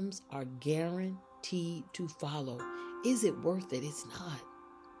 problems are guaranteed to follow. Is it worth it? It's not.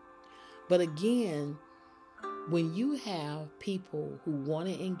 But again, when you have people who want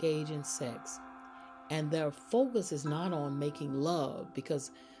to engage in sex and their focus is not on making love,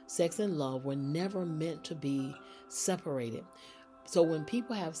 because sex and love were never meant to be separated. So when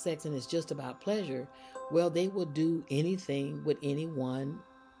people have sex and it's just about pleasure, well, they will do anything with anyone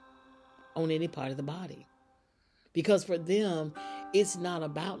on any part of the body. Because for them, it's not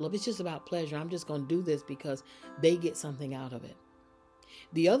about love. It's just about pleasure. I'm just going to do this because they get something out of it.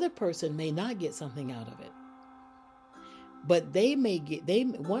 The other person may not get something out of it. But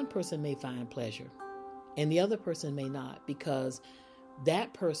one person may find pleasure and the other person may not, because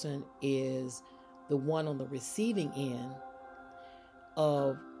that person is the one on the receiving end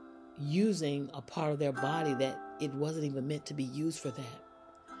of using a part of their body that it wasn't even meant to be used for that.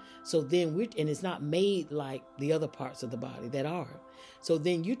 So then and it's not made like the other parts of the body that are. So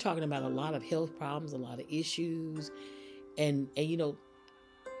then you're talking about a lot of health problems, a lot of issues. And you know,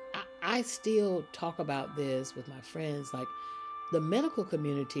 I still talk about this with my friends. Like, the medical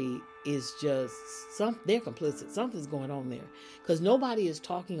community is just, they're complicit. Something's going on there because nobody is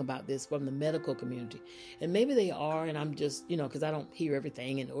talking about this from the medical community. And maybe they are, and I'm just, because I don't hear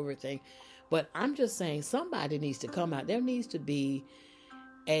everything and everything. But I'm just saying somebody needs to come out. There needs to be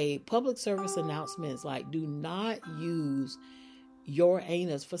a public service announcement like, do not use your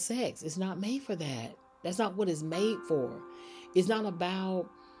anus for sex. It's not made for that. That's not what it's made for. It's not about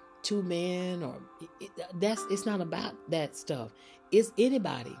two men, or it's not about that stuff. It's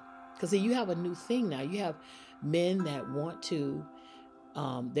anybody. Because you have a new thing now. You have men that want to,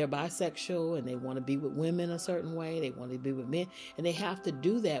 they're bisexual and they want to be with women a certain way. They want to be with men, and they have to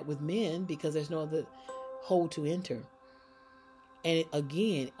do that with men because there's no other hole to enter. And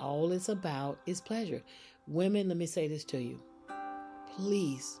again, all it's about is pleasure. Women, let me say this to you.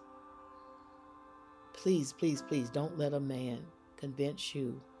 Please, please, please, please don't let a man convince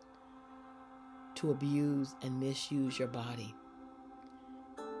you to abuse and misuse your body.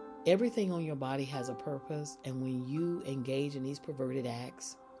 Everything on your body has a purpose, and when you engage in these perverted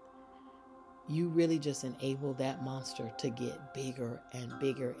acts, you really just enable that monster to get bigger and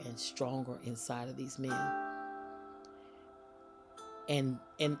bigger and stronger inside of these men. And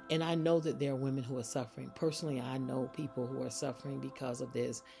I know that there are women who are suffering. Personally, I know people who are suffering because of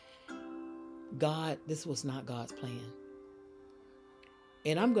this. This was not God's plan.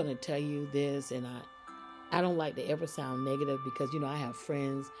 And I'm going to tell you this, and I don't like to ever sound negative because, I have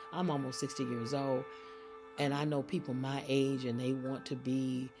friends. I'm almost 60 years old, and I know people my age, and they want to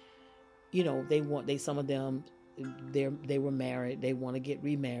be, some of them, they were married. They want to get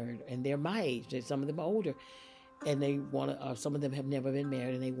remarried, and they're my age. Some of them are older, and they want to, some of them have never been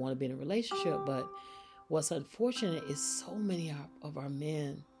married, and they want to be in a relationship. But what's unfortunate is so many of our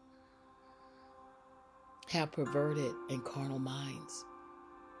men have perverted and carnal minds.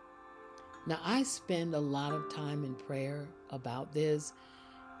 Now, I spend a lot of time in prayer about this.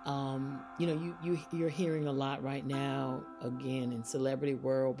 You're hearing a lot right now, again, in celebrity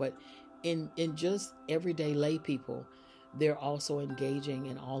world, but in just everyday lay people, they're also engaging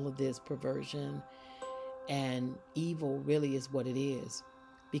in all of this perversion, and evil really is what it is,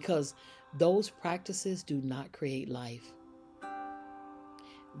 because those practices do not create life.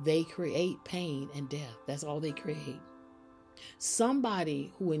 They create pain and death. That's all they create.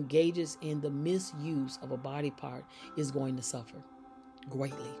 Somebody who engages in the misuse of a body part is going to suffer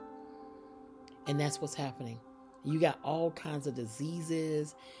greatly. And that's what's happening. You got all kinds of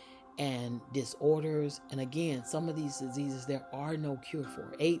diseases and disorders. And again, some of these diseases, there are no cure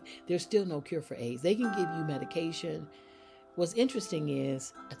for. There's still no cure for AIDS. They can give you medication. What's interesting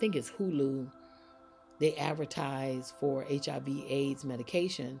is, I think it's Hulu, they advertise for HIV/AIDS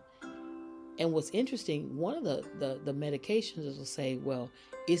medication. And what's interesting, one of the medications will say, well,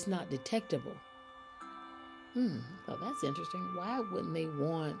 it's not detectable. So that's interesting. Why wouldn't they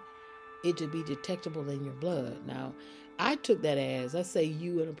want it to be detectable in your blood? Now, I took that as, let's say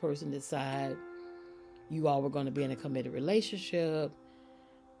you and a person decide you all were going to be in a committed relationship.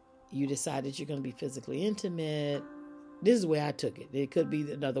 you decide that you're going to be physically intimate. This is the way I took it. It could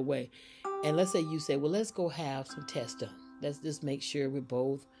be another way. And let's say you say, well, let's go have some tests done. Let's just make sure we're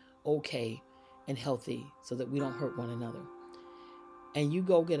both okay and healthy so that we don't hurt one another. And you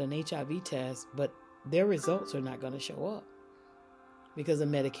go get an HIV test, but their results are not going to show up because the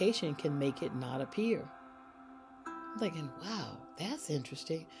medication can make it not appear. I'm thinking, wow, that's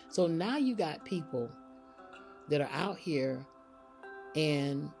interesting. So now you got people that are out here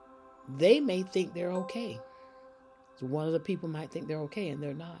and they may think they're okay. So one of the people might think they're okay and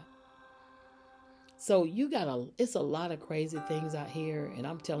they're not. So it's a lot of crazy things out here. And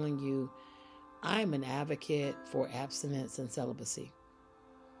I'm telling you, I'm an advocate for abstinence and celibacy.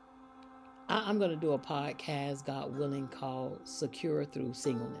 I'm going to do a podcast, God willing, called Secure Through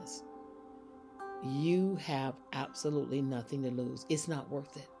Singleness. You have absolutely nothing to lose. It's not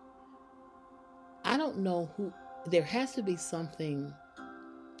worth it. I don't know there has to be something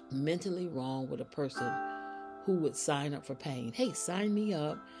mentally wrong with a person who would sign up for pain. Hey, sign me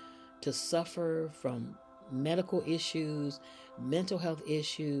up to suffer from medical issues, mental health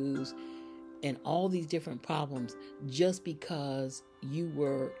issues, and all these different problems just because you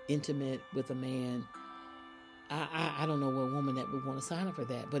were intimate with a man. I don't know what woman that would want to sign up for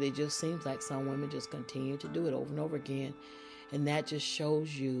that, but it just seems like some women just continue to do it over and over again. And that just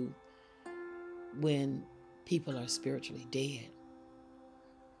shows you when people are spiritually dead.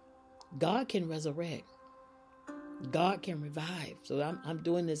 God can resurrect. God can revive. So I'm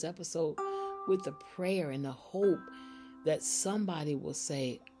doing this episode with the prayer and the hope that somebody will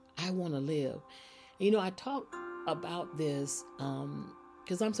say, I want to live. You know, I talk about this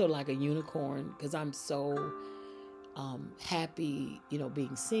because I'm sort of like a unicorn, because I'm so happy,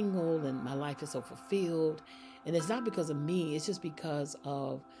 being single, and my life is so fulfilled. And it's not because of me. It's just because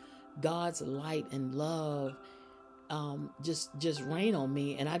of God's light and love just rain on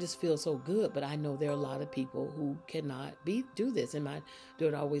me, and I just feel so good. But I know there are a lot of people who cannot do this. And my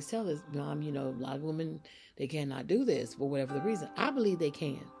daughter always tells us, Mom, a lot of women, they cannot do this for whatever the reason. I believe they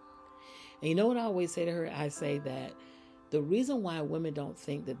can. And you know what I always say to her? I say that the reason why women don't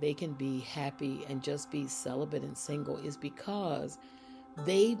think that they can be happy and just be celibate and single is because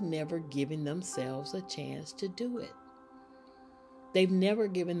they've never given themselves a chance to do it. They've never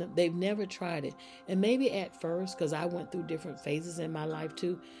tried it. And maybe at first, because I went through different phases in my life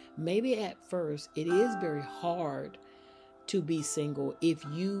too, maybe at first it is very hard to be single if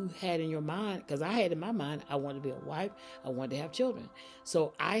you had in your mind, because I had in my mind, I wanted to be a wife, I wanted to have children.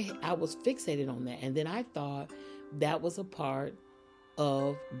 So I was fixated on that. And then I thought that was a part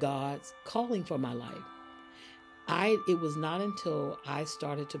of God's calling for my life. It was not until I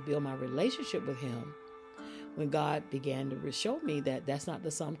started to build my relationship with Him when God began to show me that that's not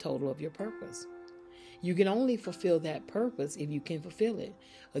the sum total of your purpose. You can only fulfill that purpose if you can fulfill it.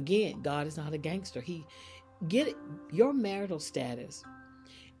 Again, God is not a gangster. Your marital status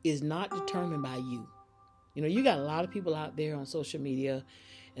is not determined by you. You got a lot of people out there on social media,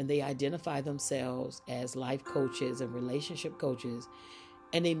 and they identify themselves as life coaches and relationship coaches,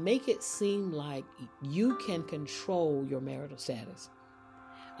 and they make it seem like you can control your marital status.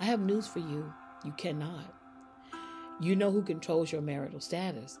 I have news for you. You cannot. You know who controls your marital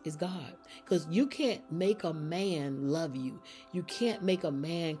status is God. Because you can't make a man love you. You can't make a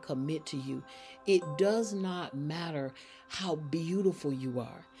man commit to you. It does not matter how beautiful you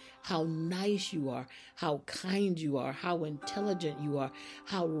are, how nice you are, how kind you are, how intelligent you are,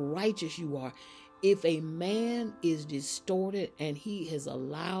 how righteous you are. If a man is distorted and he has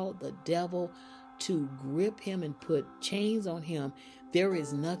allowed the devil to grip him and put chains on him, there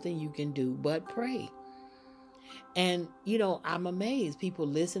is nothing you can do but pray. And, I'm amazed. People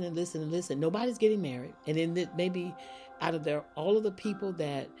listen and listen and listen. Nobody's getting married. And then maybe out of all of the people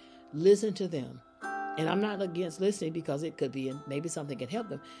that listen to them, and I'm not against listening because it could be, and maybe something can help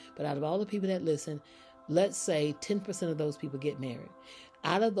them. But out of all the people that listen, let's say 10% of those people get married.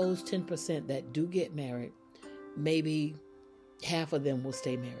 Out of those 10% that do get married, maybe half of them will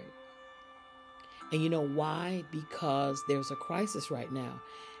stay married. And you know why? Because there's a crisis right now.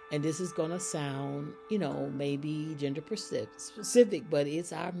 And this is going to sound, maybe gender specific, but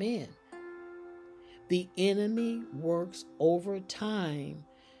it's our men. The enemy works overtime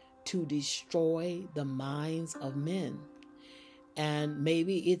to destroy the minds of men. And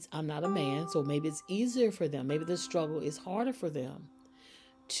maybe I'm not a man, so maybe it's easier for them. Maybe the struggle is harder for them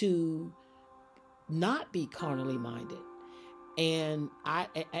to not be carnally minded. And I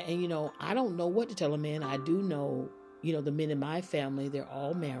don't know what to tell a man. I do know, the men in my family, they're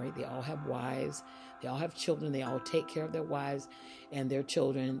all married. They all have wives. They all have children. They all take care of their wives and their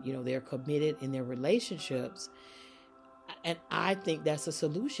children. They're committed in their relationships. And I think that's a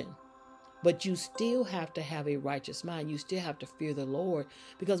solution. But you still have to have a righteous mind. You still have to fear the Lord.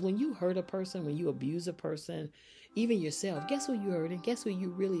 Because when you hurt a person, when you abuse a person, even yourself, guess who you're hurting? Guess who you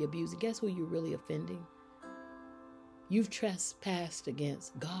really abusing? Guess who you're really offending? You've trespassed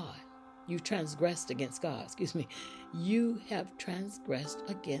against God. You've transgressed against God. Excuse me. You have transgressed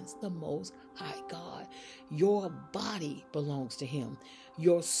against the Most High God. Your body belongs to Him.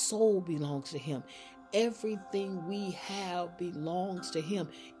 Your soul belongs to Him. Everything we have belongs to Him.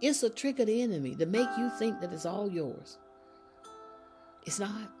 It's a trick of the enemy to make you think that it's all yours. It's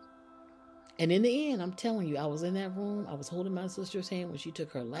not. And in the end, I'm telling you, I was in that room. I was holding my sister's hand when she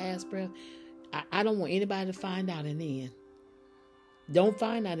took her last breath. I don't want anybody to find out in the end. Don't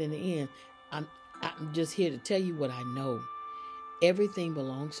find out in the end. I'm just here to tell you what I know. Everything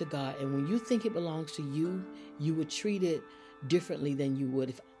belongs to God. And when you think it belongs to you, you would treat it differently than you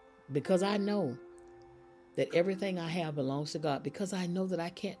would because I know that everything I have belongs to God, because I know that I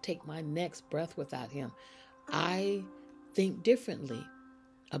can't take my next breath without Him. I think differently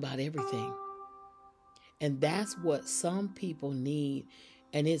about everything. And that's what some people need.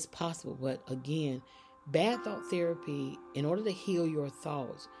 And it's possible. But again, bad thought therapy, in order to heal your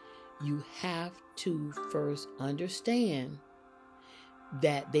thoughts, you have to first understand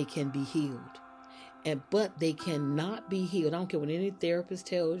that they can be healed. But they cannot be healed. I don't care what any therapist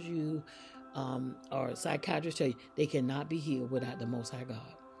tells you, or psychiatrist tell you, they cannot be healed without the Most High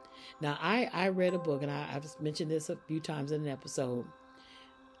God. Now, I read a book, and I've mentioned this a few times in an episode.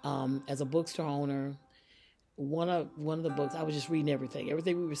 As a bookstore owner, one of the books, I was just reading everything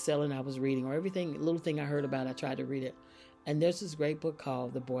we were selling, I was reading, or little thing I heard about, I tried to read it. And there's this great book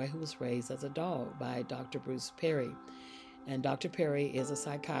called The Boy Who Was Raised as a Dog by Dr. Bruce Perry. And Dr. Perry is a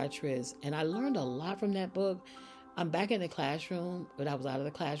psychiatrist. And I learned a lot from that book. I'm back in the classroom, but I was out of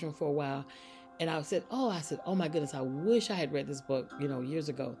the classroom for a while. And I said, oh my goodness, I wish I had read this book, years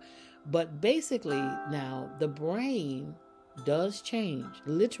ago. But basically now the brain does change,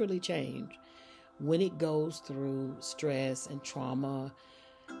 literally change, when it goes through stress and trauma.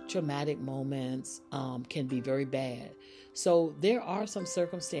 Traumatic moments can be very bad. So there are some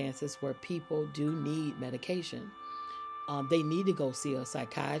circumstances where people do need medication. They need to go see a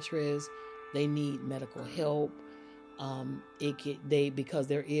psychiatrist. They need medical help. Because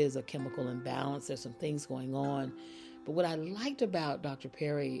there is a chemical imbalance. There's some things going on. But what I liked about Dr.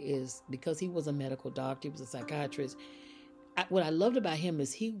 Perry is, because he was a medical doctor, he was a psychiatrist. What I loved about him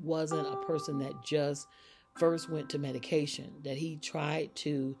is he wasn't a person that just first went to medication, that he tried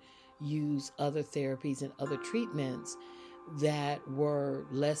to use other therapies and other treatments that were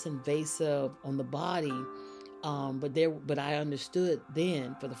less invasive on the body. But I understood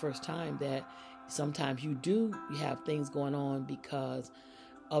then for the first time that sometimes you have things going on because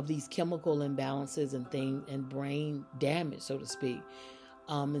of these chemical imbalances and brain damage, so to speak.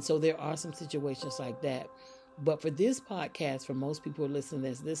 And so there are some situations like that. But for this podcast, for most people who are listening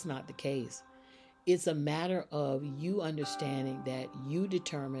to this is not the case. It's a matter of you understanding that you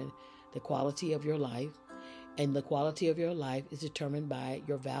determine the quality of your life, and the quality of your life is determined by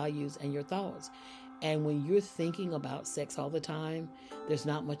your values and your thoughts. And when you're thinking about sex all the time, there's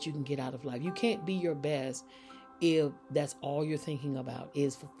not much you can get out of life. You can't be your best if that's all you're thinking about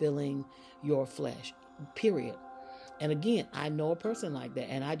is fulfilling your flesh, period. And again, I know a person like that,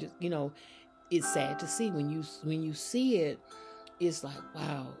 and I just, it's sad to see when you see it. It's like,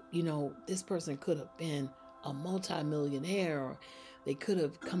 wow, this person could have been a multimillionaire, or they could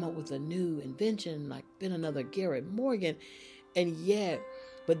have come up with a new invention, like been another Garrett Morgan. And yet,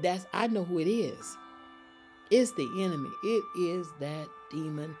 I know who it is. It's the enemy. It is that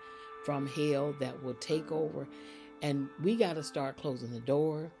demon from hell that will take over. And we got to start closing the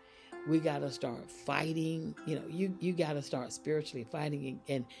door. We got to start fighting. You got to start spiritually fighting,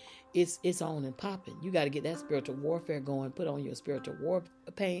 and it's on and popping. You got to get that spiritual warfare going. Put on your spiritual war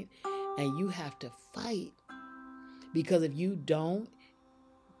paint, and you have to fight. Because if you don't,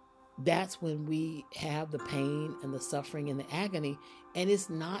 that's when we have the pain and the suffering and the agony, and it's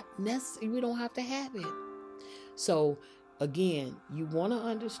not necessary. We don't have to have it. So again, you want to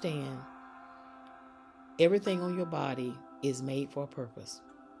understand everything on your body is made for a purpose.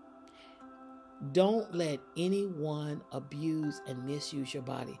 Don't let anyone abuse and misuse your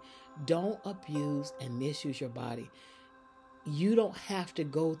body. Don't abuse and misuse your body. You don't have to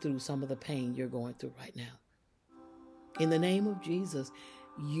go through some of the pain you're going through right now. In the name of Jesus,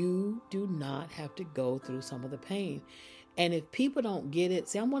 you do not have to go through some of the pain. And if people don't get it,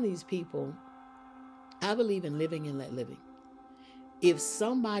 see, I'm one of these people, I believe in living and let living. If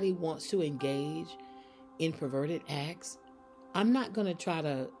somebody wants to engage in perverted acts, I'm not going to try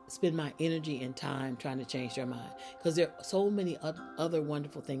to spend my energy and time trying to change their mind, because there are so many other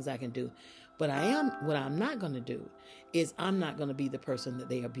wonderful things I can do. But what I'm not going to do is I'm not going to be the person that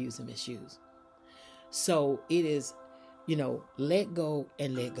they abuse and misuse. So it is, let go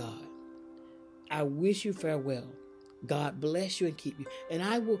and let God. I wish you farewell. God bless you and keep you. And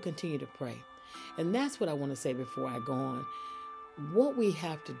I will continue to pray. And that's what I want to say before I go on. What we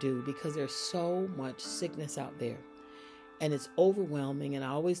have to do, because there's so much sickness out there, and it's overwhelming. And I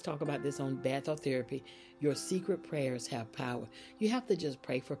always talk about this on Bad Thought Therapy. Your secret prayers have power. You have to just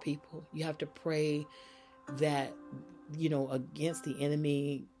pray for people. You have to pray that, against the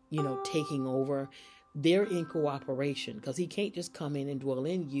enemy, taking over. They're in cooperation, because he can't just come in and dwell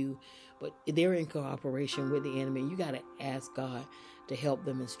in you, but they're in cooperation with the enemy. You got to ask God to help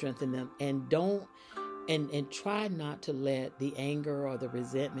them and strengthen them. And try not to let the anger or the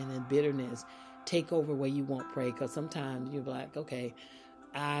resentment and bitterness take over where you won't pray, because sometimes you're like, okay,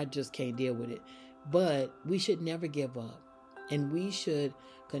 I just can't deal with it. But we should never give up, and we should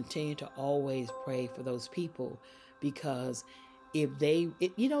continue to always pray for those people, because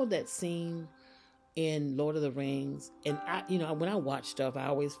that scene in Lord of the Rings, and when I watch stuff, I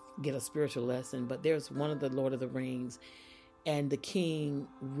always get a spiritual lesson, but there's one of the Lord of the Rings, and the king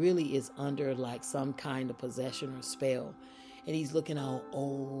really is under like some kind of possession or spell, and he's looking all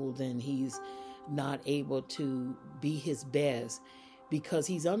old, and he's not able to be his best because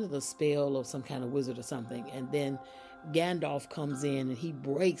he's under the spell of some kind of wizard or something. And then Gandalf comes in and he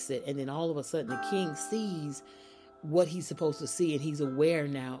breaks it, and then all of a sudden the king sees what he's supposed to see, and he's aware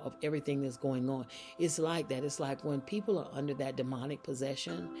now of everything that's going on. It's like that. It's like when people are under that demonic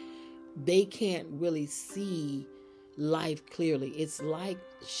possession, they can't really see life clearly. It's like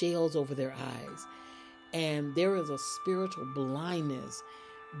shells over their eyes, and there is a spiritual blindness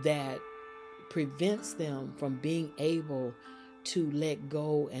that prevents them from being able to let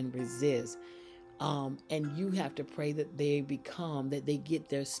go and resist. And you have to pray that they get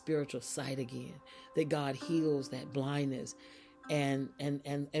their spiritual sight again, that God heals that blindness. And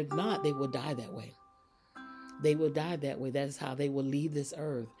if not, they will die that way. They will die that way. That is how they will leave this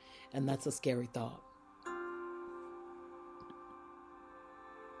earth. And that's a scary thought.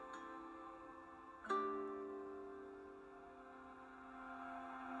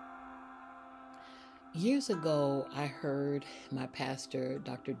 Years ago, I heard my pastor,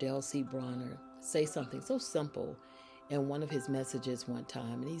 Dr. Dale C. Bronner, say something so simple in one of his messages one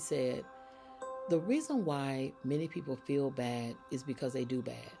time. And he said, the reason why many people feel bad is because they do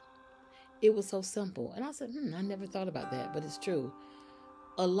bad. It was so simple. And I said, I never thought about that, but it's true.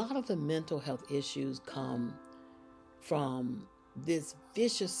 A lot of the mental health issues come from this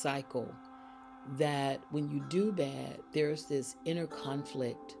vicious cycle that when you do bad, there's this inner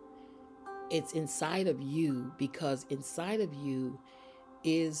conflict. It's inside of you, because inside of you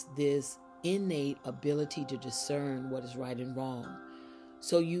is this innate ability to discern what is right and wrong.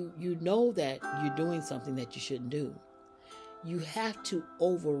 So you know that you're doing something that you shouldn't do. You have to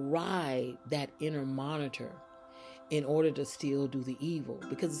override that inner monitor in order to still do the evil,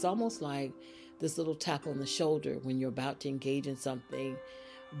 because it's almost like this little tap on the shoulder when you're about to engage in something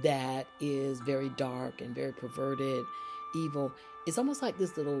that is very dark and very perverted, evil. It's almost like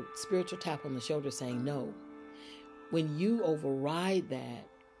this little spiritual tap on the shoulder saying no. When you override that,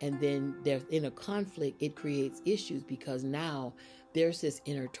 and then there's inner conflict, it creates issues, because now there's this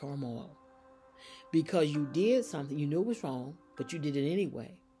inner turmoil. Because you did something, you knew it was wrong, but you did it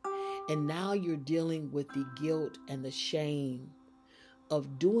anyway. And now you're dealing with the guilt and the shame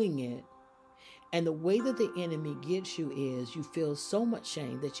of doing it. And the way that the enemy gets you is you feel so much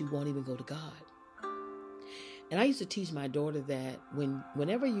shame that you won't even go to God. And I used to teach my daughter that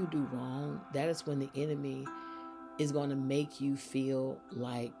whenever you do wrong, that is when the enemy is going to make you feel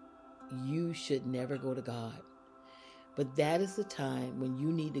like you should never go to God. But that is the time when you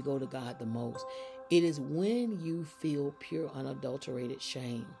need to go to God the most. It is when you feel pure, unadulterated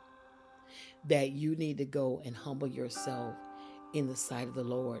shame that you need to go and humble yourself in the sight of the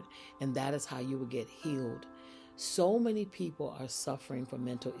Lord. And that is how you will get healed. So many people are suffering from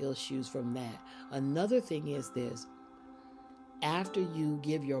mental issues from that. Another thing is this: after you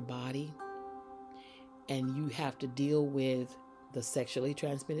give your body and you have to deal with the sexually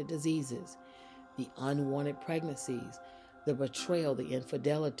transmitted diseases, the unwanted pregnancies, the betrayal, the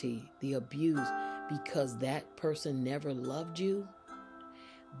infidelity, the abuse, because that person never loved you,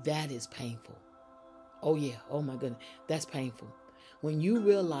 that is painful. Oh yeah, oh my goodness, that's painful. When you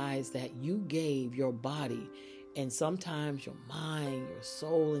realize that you gave your body, and sometimes your mind, your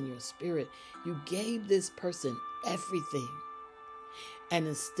soul, and your spirit, you gave this person everything. And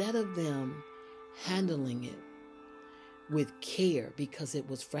instead of them handling it, with care because it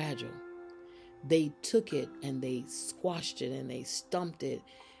was fragile. They took it and they squashed it and they stumped it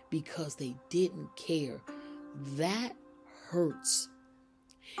because they didn't care. That hurts.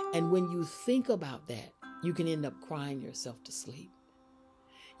 And when you think about that, you can end up crying yourself to sleep.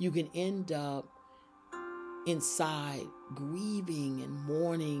 You can end up inside grieving and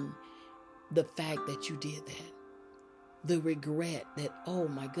mourning the fact that you did that. The regret that, oh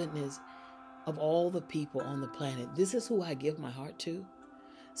my goodness, of all the people on the planet, this is who I give my heart to.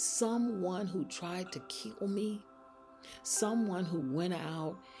 Someone who tried to kill me. Someone who went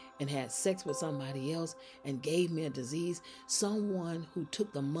out and had sex with somebody else and gave me a disease. Someone who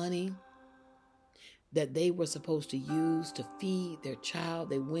took the money that they were supposed to use to feed their child.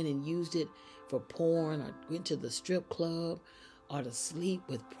 They went and used it for porn, or went to the strip club, or to sleep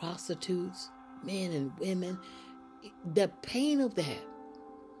with prostitutes, men and women. The pain of that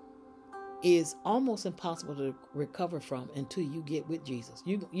is almost impossible to recover from until you get with Jesus.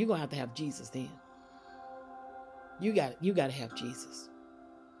 You're going to have Jesus then. You got to have Jesus,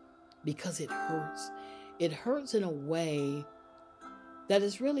 because it hurts. It hurts in a way that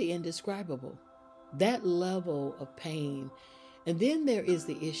is really indescribable. That level of pain. And then there is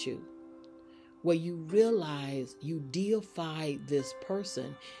the issue where you realize you deify this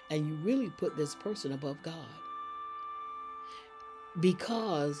person and you really put this person above God,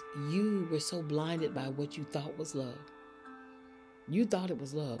 because you were so blinded by what you thought was love. You thought it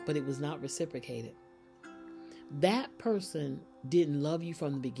was love, but it was not reciprocated. That person didn't love you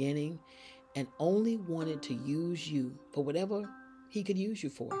from the beginning and only wanted to use you for whatever he could use you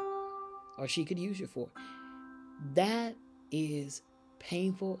for, or she could use you for. That is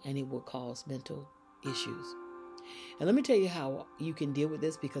painful, and it will cause mental issues. And let me tell you how you can deal with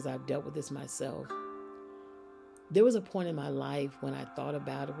this, because I've dealt with this myself. There was a point in my life when I thought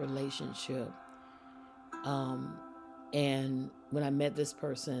about a relationship. And when I met this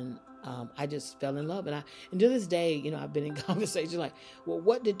person, I just fell in love. And to this day, I've been in conversations like, well,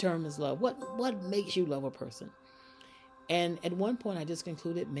 what determines love? What makes you love a person? And at one point I just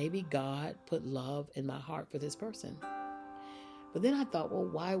concluded maybe God put love in my heart for this person. But then I thought, well,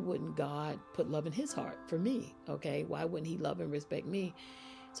 why wouldn't God put love in his heart for me? Okay. Why wouldn't he love and respect me?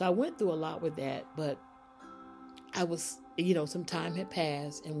 So I went through a lot with that, but I was, some time had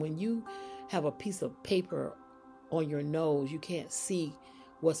passed. And when you have a piece of paper on your nose, you can't see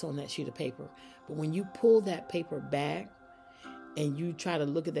what's on that sheet of paper. But when you pull that paper back and you try to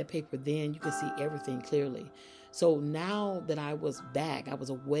look at that paper, then you can see everything clearly. So now that I was back, I was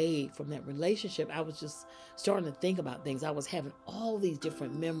away from that relationship, I was just starting to think about things. I was having all these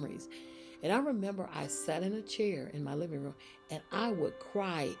different memories. And I remember I sat in a chair in my living room and I would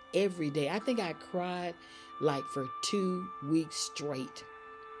cry every day. I think I cried like for 2 weeks straight,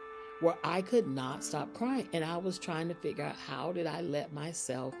 where I could not stop crying. And I was trying to figure out, how did I let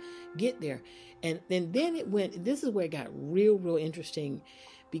myself get there? And then this is where it got real interesting,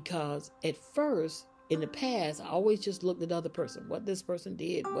 because at first, in the past, I always just looked at the other person, what this person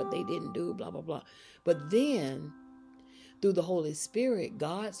did, what they didn't do, blah, blah, blah. But then through the Holy Spirit,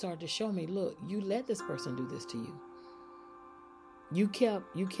 God started to show me, look, you let this person do this to you. You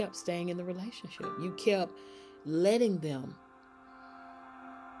kept staying in the relationship. You kept letting them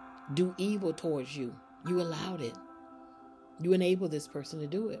do evil towards you. You allowed it. You enabled this person to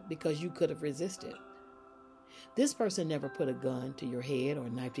do it because you could have resisted. This person never put a gun to your head or a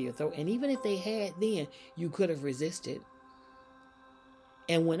knife to your throat. And even if they had, then you could have resisted.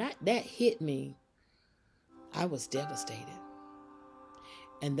 And when that hit me, I was devastated.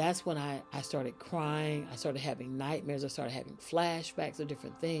 And that's when I started crying. I started having nightmares. I started having flashbacks of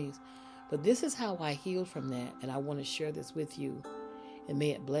different things. But this is how I healed from that. And I want to share this with you. And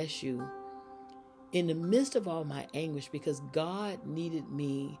may it bless you. In the midst of all my anguish, because God needed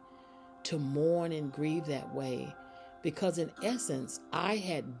me to mourn and grieve that way, because in essence, I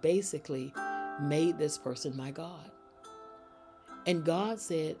had basically made this person my God. And God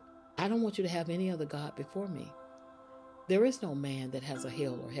said, I don't want you to have any other God before me. There is no man that has a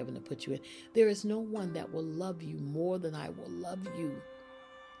hell or heaven to put you in. There is no one that will love you more than I will love you.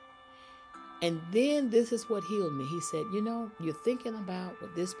 And then this is what healed me. He said, you're thinking about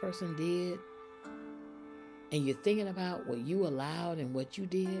what this person did, and you're thinking about what you allowed and what you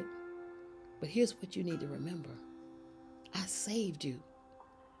did. But here's what you need to remember. I saved you.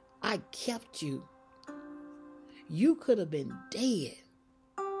 I kept you. You could have been dead.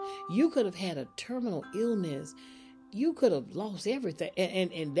 You could have had a terminal illness. You could have lost everything.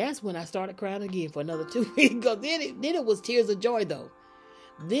 And that's when I started crying again for another 2 weeks. Because then it was tears of joy, though.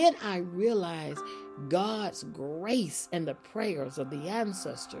 Then I realized God's grace and the prayers of the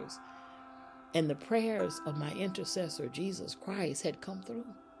ancestors And the prayers of my intercessor, Jesus Christ, had come through.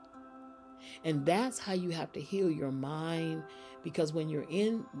 And that's how you have to heal your mind, because when you're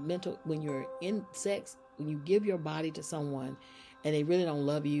in sex, when you give your body to someone and they really don't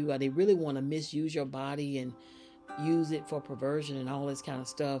love you, or they really want to misuse your body and use it for perversion and all this kind of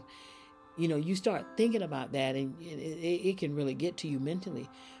stuff, you start thinking about that, and it can really get to you mentally.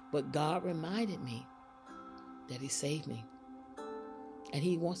 But God reminded me that He saved me. And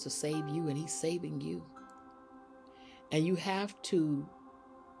He wants to save you, and He's saving you. And you have to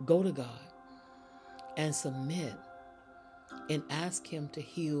go to God and submit and ask Him to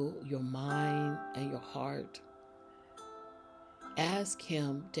heal your mind and your heart. Ask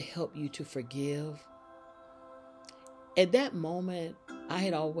Him to help you to forgive. At that moment, I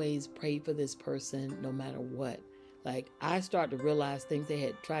had always prayed for this person no matter what. Like, I started to realize things they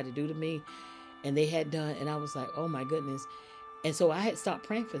had tried to do to me and they had done, and I was like, oh my goodness. And so I had stopped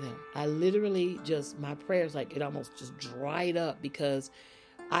praying for them. I literally my prayers, like, it almost just dried up, because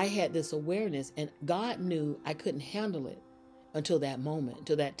I had this awareness, and God knew I couldn't handle it until that moment,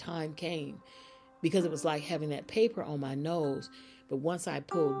 until that time came, because it was like having that paper on my nose. But once I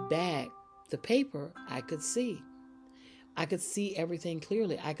pulled back the paper, I could see. I could see everything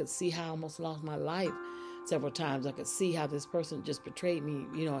clearly. I could see how I almost lost my life several times. I could see how this person just betrayed me,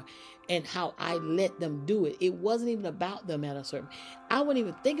 and how I let them do it. It wasn't even about them I wasn't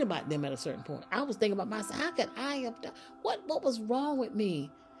even thinking about them at a certain point. I was thinking about myself. How could I have done? What was wrong with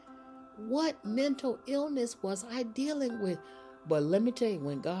me? What mental illness was I dealing with? But let me tell you,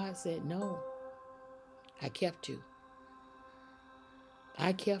 when God said no, I kept you.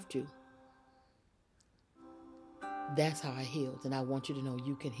 I kept you. That's how I healed. And I want you to know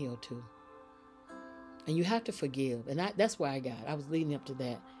you can heal too. And you have to forgive. And that's where I was leading up to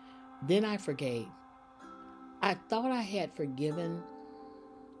that. Then I forgave. I thought I had forgiven,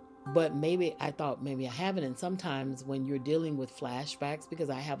 but I thought maybe I haven't. And sometimes when you're dealing with flashbacks, because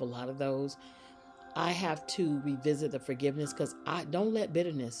I have a lot of those, I have to revisit the forgiveness, because I don't let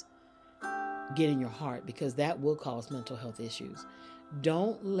bitterness get in your heart, because that will cause mental health issues.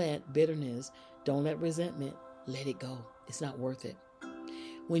 Don't let bitterness, don't let resentment, let it go. It's not worth it.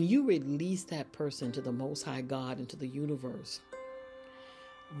 When you release that person to the Most High God and to the universe,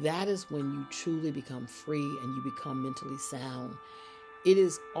 that is when you truly become free and you become mentally sound. It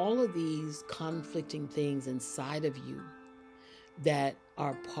is all of these conflicting things inside of you that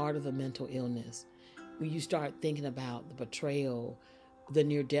are part of the mental illness. When you start thinking about the betrayal, the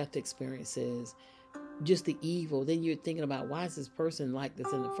near-death experiences, just the evil, then you're thinking about, why is this person like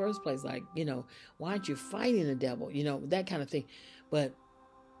this in the first place? Like, why aren't you fighting the devil? That kind of thing. But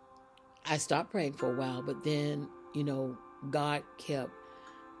I stopped praying for a while, but then, God kept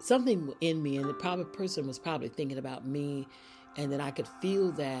something in me, and the person was probably thinking about me, and then I could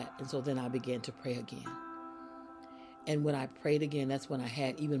feel that, and so then I began to pray again. And when I prayed again, that's when I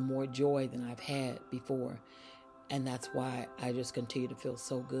had even more joy than I've had before, and that's why I just continue to feel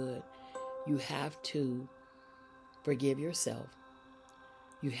so good. You have to forgive yourself.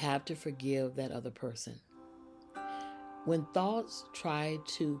 You have to forgive that other person. When thoughts try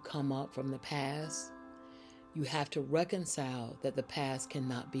to come up from the past, you have to reconcile that the past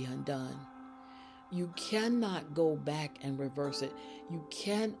cannot be undone. You cannot go back and reverse it. You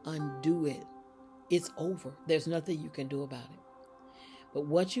can't undo it. It's over. There's nothing you can do about it. But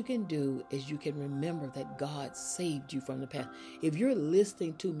what you can do is you can remember that God saved you from the past. If you're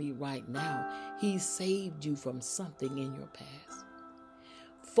listening to me right now, He saved you from something in your past.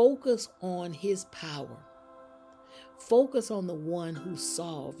 Focus on His power. Focus on the one who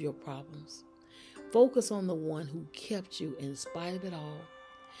solved your problems. Focus on the one who kept you in spite of it all,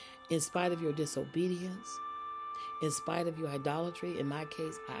 in spite of your disobedience, in spite of your idolatry. In my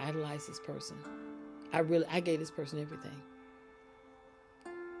case, I idolized this person. I gave this person everything.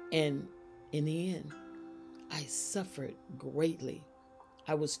 And in the end, I suffered greatly.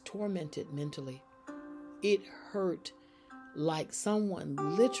 I was tormented mentally. It hurt like someone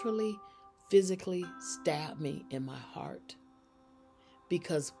literally, physically stabbed me in my heart,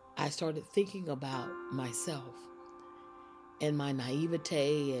 because I started thinking about myself and my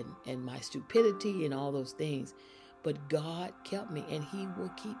naivete and my stupidity and all those things. But God kept me, and He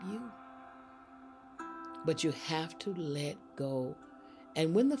will keep you. But you have to let go.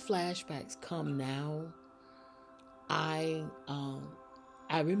 And when the flashbacks come now, I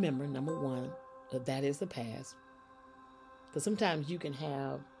remember, number one, that is the past. Because sometimes you can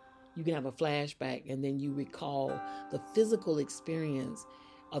have a flashback, and then you recall the physical experience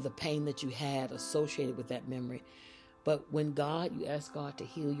of the pain that you had associated with that memory. But when you ask God to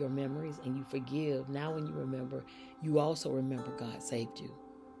heal your memories and you forgive, now when you remember, you also remember God saved you.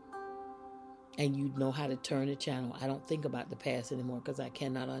 and you know how to turn the channel. I don't think about the past anymore because I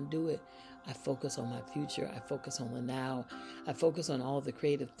cannot undo it. I focus on my future. I focus on the now. I focus on all the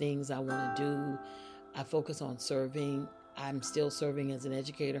creative things I want to do. I focus on serving. I'm still serving as an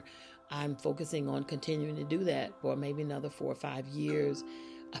educator. I'm focusing on continuing to do that for maybe another 4 or 5 years.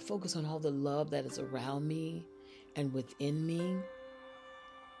 I focus on all the love that is around me and within me.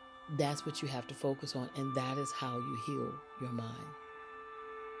 That's what you have to focus on, and that is how you heal your mind.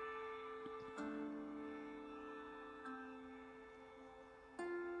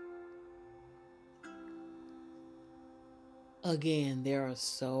 Again, there are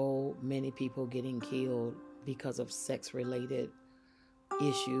so many people getting killed because of sex-related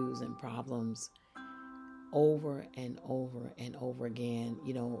issues and problems over and over and over again.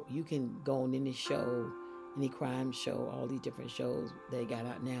 You know, you can go on any show, any crime show, all these different shows they got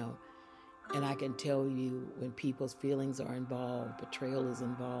out now, and I can tell you when people's feelings are involved, betrayal is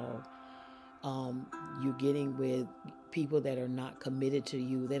involved, you're getting with people that are not committed to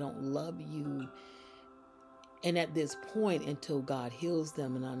you. They don't love you. And at this point, until God heals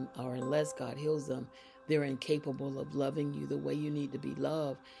them, or unless God heals them, they're incapable of loving you the way you need to be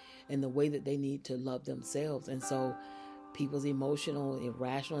loved and the way that they need to love themselves. And so people's emotional,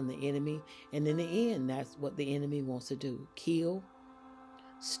 irrational, and the enemy. And in the end, that's what the enemy wants to do: kill,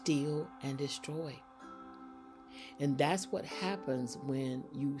 steal, and destroy. And that's what happens when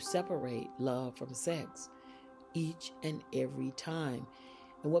you separate love from sex each and every time.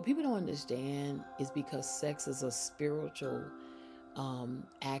 And what people don't understand is because sex is a spiritual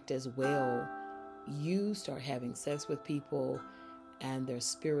act as well. You start having sex with people and their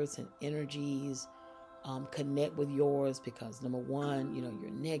spirits and energies connect with yours because, number one, you know, you're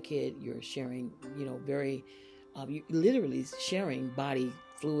naked, you're sharing, you know, you're literally sharing body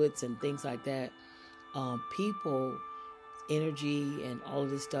fluids and things like that. People, energy and all of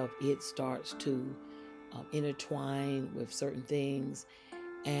this stuff, it starts to intertwine with certain things.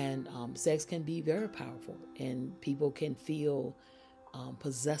 And sex can be very powerful, and people can feel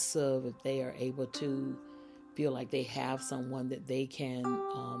possessive if they are able to feel like they have someone that they can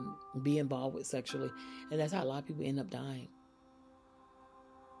be involved with sexually. And that's how a lot of people end up dying.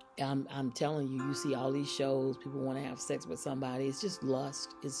 I'm telling you, you see all these shows, people want to have sex with somebody. It's just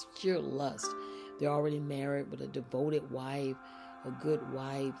lust. It's sheer lust. They're already married with a devoted wife, a good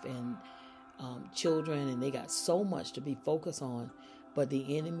wife, and children, and they got so much to be focused on. But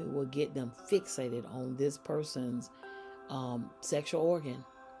the enemy will get them fixated on this person's sexual organ,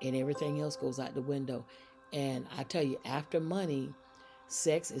 and everything else goes out the window. And I tell you, after money,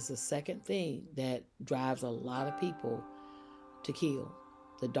 sex is the second thing that drives a lot of people to kill.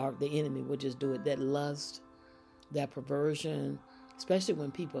 The enemy will just do it. That lust, that perversion, especially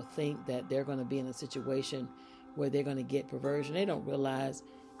when people think that they're going to be in a situation where they're going to get perversion. They don't realize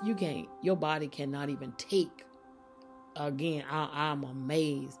your body cannot even take. Again, I'm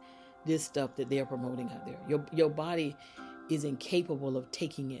amazed this stuff that they're promoting out there. Your body is incapable of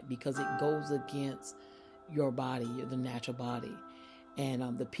taking it because it goes against your body, the natural body.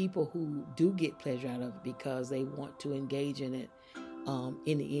 And the people who do get pleasure out of it because they want to engage in it,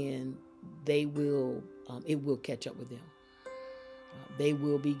 in the end, it will catch up with them. They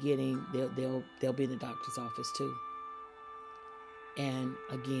will be they'll be in the doctor's office too. And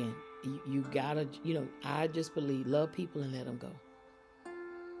again, you gotta, I just believe, love people and let them go.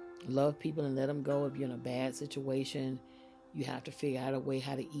 Love people and let them go. If you're in a bad situation, you have to figure out a way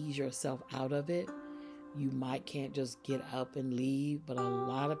how to ease yourself out of it. You can't just get up and leave, but a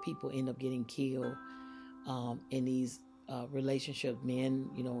lot of people end up getting killed in these relationships. Men,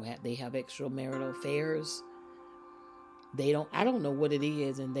 they have extramarital affairs. I don't know what it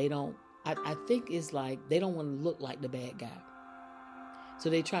is, and I think it's like they don't want to look like the bad guy. So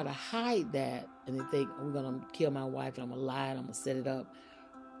they try to hide that, and they think, I'm going to kill my wife, and I'm going to lie, and I'm going to set it up.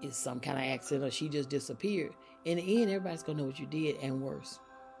 It's some kind of accident, or she just disappeared. In the end, everybody's going to know what you did, and worse.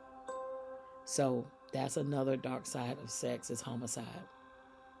 So that's another dark side of sex, is homicide.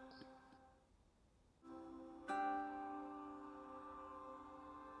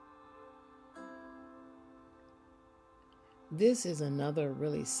 This is another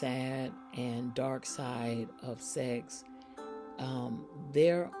really sad and dark side of sex.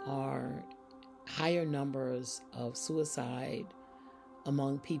 There are higher numbers of suicide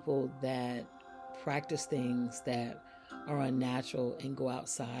among people that practice things that are unnatural and go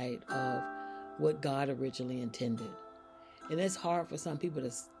outside of what God originally intended. And it's hard for some people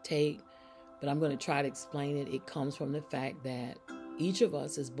to take, but I'm going to try to explain it. It comes from the fact that each of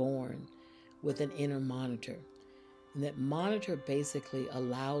us is born with an inner monitor. And that monitor basically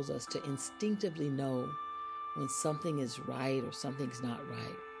allows us to instinctively know when something is right or something's not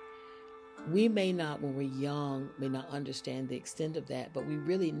right. We may not, when we're young, may not understand the extent of that, but we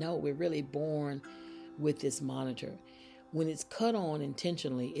really know we're really born with this monitor. When it's cut on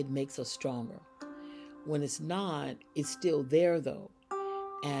intentionally, it makes us stronger. When it's not, it's still there though.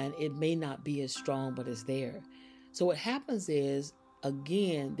 And it may not be as strong, but it's there. So what happens is,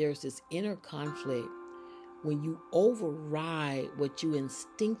 again, there's this inner conflict when you override what you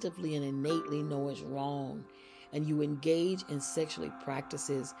instinctively and innately know is wrong, and you engage in sexually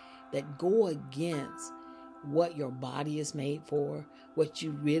practices that go against what your body is made for, what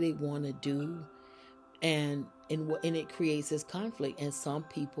you really want to do, and it creates this conflict. And some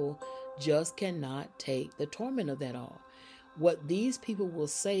people just cannot take the torment of that all. What these people will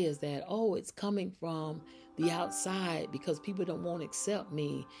say is that, oh, it's coming from the outside because people don't want to accept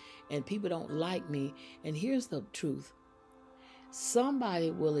me and people don't like me. And here's the truth.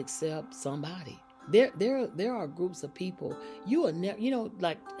 Somebody will accept somebody. There are groups of people. You will never,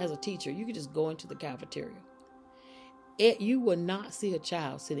 like as a teacher, you could just go into the cafeteria. You will not see a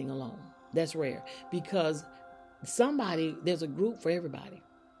child sitting alone. That's rare because there's a group for everybody.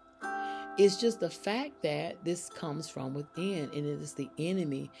 It's just the fact that this comes from within, and it is the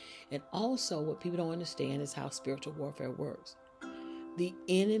enemy. And also what people don't understand is how spiritual warfare works. The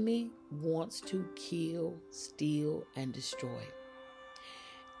enemy wants to kill, steal, and destroy.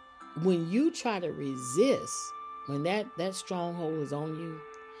 When you try to resist, when that stronghold is on you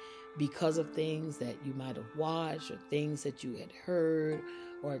because of things that you might have watched or things that you had heard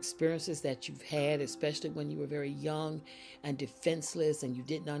or experiences that you've had, especially when you were very young and defenseless and you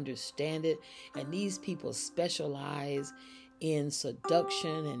didn't understand it. And these people specialize in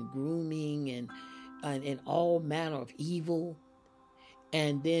seduction and grooming and all manner of evil.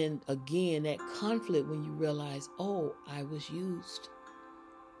 And then again, that conflict when you realize, oh, I was used.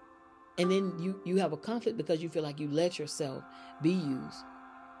 And then you have a conflict because you feel like you let yourself be used.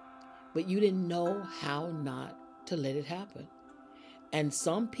 But you didn't know how not to let it happen. And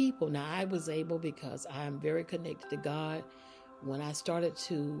some people, now I was able, because I am very connected to God, when I started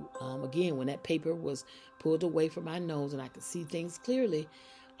to, again, when that paper was pulled away from my nose and I could see things clearly,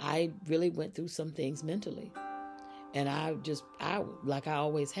 I really went through some things mentally. And I like I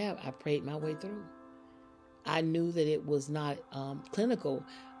always have, I prayed my way through. I knew that it was not clinical,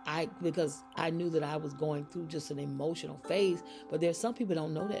 because I knew that I was going through just an emotional phase. But there's some people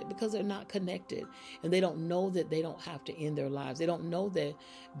don't know that because they're not connected, and they don't know that they don't have to end their lives. They don't know that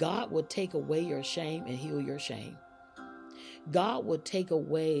God will take away your shame and heal your shame. God will take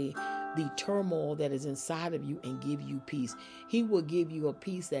away the turmoil that is inside of you and give you peace. He will give you a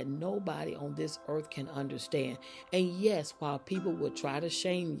peace that nobody on this earth can understand. And yes, while people will try to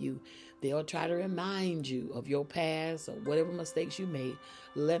shame you, they'll try to remind you of your past or whatever mistakes you made.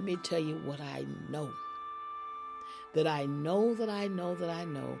 Let me tell you what I know. That I know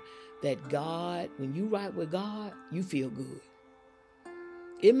that God, when you ride with God, you feel good.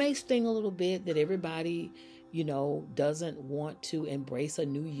 It may sting a little bit that everybody, doesn't want to embrace a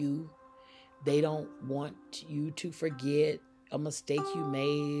new you. They don't want you to forget a mistake you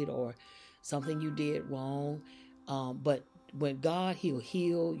made or something you did wrong. But when God, He'll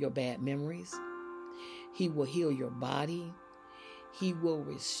heal your bad memories. He will heal your body. He will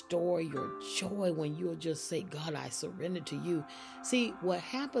restore your joy when you'll just say, God, I surrender to you. See, what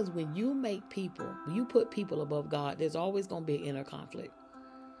happens when you put people above God, there's always going to be an inner conflict.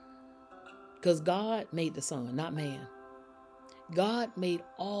 Because God made the sun, not man. God made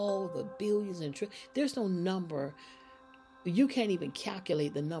all the billions and trillions. There's no number. You can't even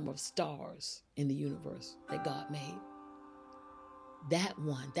calculate the number of stars in the universe that God made. That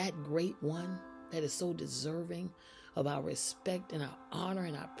one, that great one that is so deserving of our respect and our honor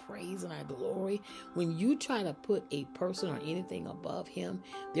and our praise and our glory. When you try to put a person or anything above him,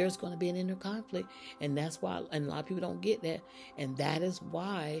 there's going to be an inner conflict. And that's why, and a lot of people don't get that. And that is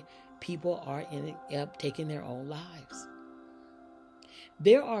why people are up taking their own lives.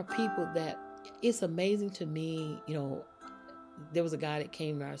 There are people that, it's amazing to me, there was a guy that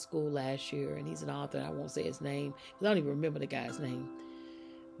came to our school last year, and he's an author. I won't say his name because I don't even remember the guy's name.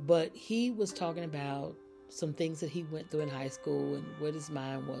 But he was talking about some things that he went through in high school and what his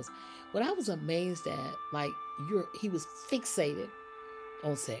mind was. What I was amazed at, he was fixated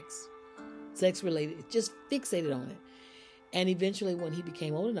on sex related, just fixated on it. And eventually when he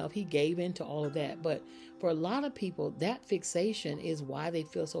became old enough, he gave in to all of that. But for a lot of people, that fixation is why they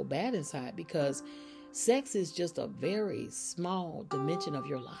feel so bad inside, because sex is just a very small dimension of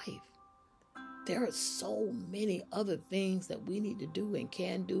your life. There are so many other things that we need to do and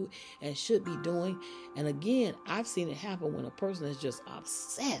can do and should be doing. And again, I've seen it happen when a person is just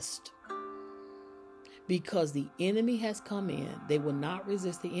obsessed. because the enemy has come in. They will not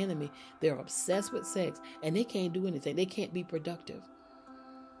resist the enemy. They're obsessed with sex and they can't do anything. They can't be productive.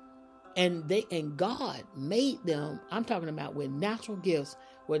 And God made them, I'm talking about with natural gifts,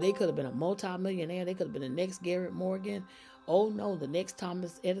 where they could have been a multimillionaire. They could have been the next Garrett Morgan. Oh no, the next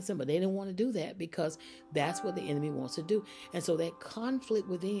Thomas Edison. But they didn't want to do that because that's what the enemy wants to do. And so that conflict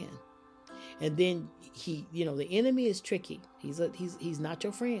within. And then the enemy is tricky. He's not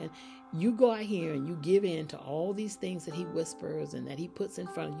your friend. You go out here and you give in to all these things that he whispers and that he puts in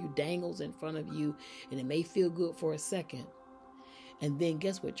front of you, dangles in front of you, and it may feel good for a second. And then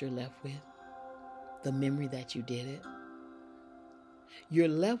guess what you're left with? The memory that you did it. You're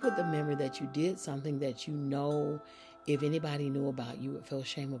left with the memory that you did something that you know if anybody knew about, you would feel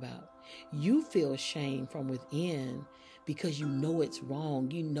shame about. You feel shame from within because you know it's wrong.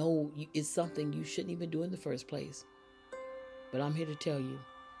 You know it's something you shouldn't even do in the first place. But I'm here to tell you,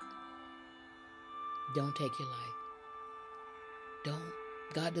 don't take your life. Don't.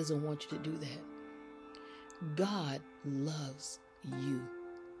 God doesn't want you to do that. God loves you.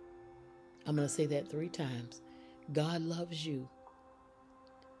 I'm going to say that 3 times. God loves you.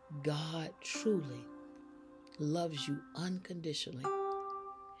 God truly loves you unconditionally.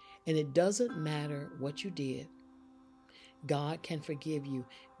 And it doesn't matter what you did. God can forgive you.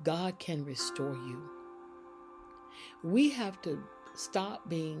 God can restore you. We have to stop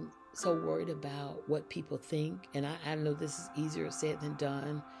being so worried about what people think. And I know this is easier said than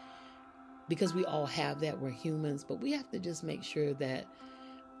done because we all have that. We're humans. But we have to just make sure that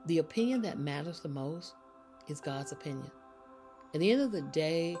the opinion that matters the most is God's opinion. At the end of the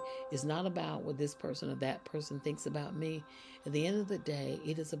day, it's not about what this person or that person thinks about me. At the end of the day,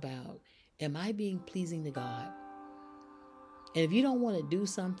 it is about, am I being pleasing to God? And if you don't want to do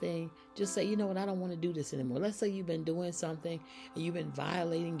something, just say, you know what, I don't want to do this anymore. Let's say you've been doing something and you've been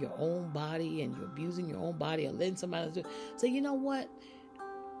violating your own body and you're abusing your own body or letting somebody else do it. Say, you know what,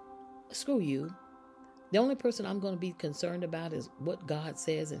 screw you. The only person I'm going to be concerned about is what God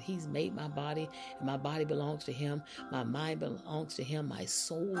says, and he's made my body, and my body belongs to him. My mind belongs to him. My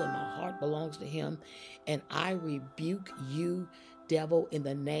soul and my heart belongs to him. And I rebuke you, devil, in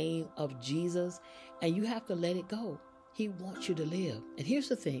the name of Jesus. And you have to let it go. He wants you to live. And here's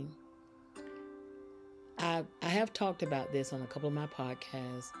the thing. I have talked about this on a couple of my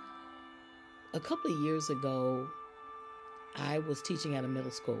podcasts. A couple of years ago, I was teaching at a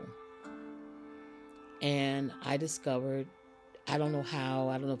middle school. And I discovered, I don't know how,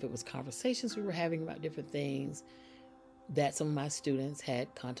 I don't know if it was conversations we were having about different things, that some of my students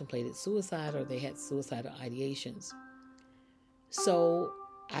had contemplated suicide or they had suicidal ideations. So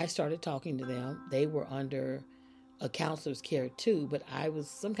I started talking to them. They were under a counselor's care too, but I was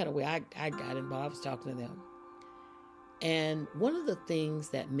some kind of way I got involved. I was talking to them. And one of the things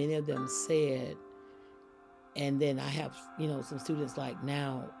that many of them said, and then I have, some students like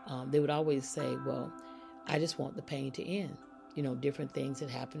now, they would always say, well, I just want the pain to end. Different things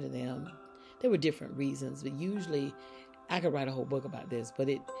had happened to them. There were different reasons, but usually I could write a whole book about this, but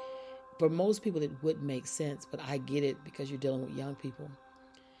for most people, it wouldn't make sense, but I get it because you're dealing with young people.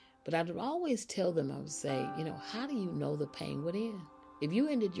 But I would always tell them, I would say, how do you know the pain would end? If you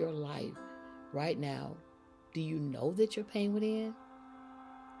ended your life right now, do you know that your pain would end?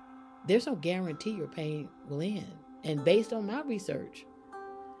 There's no guarantee your pain will end. And based on my research,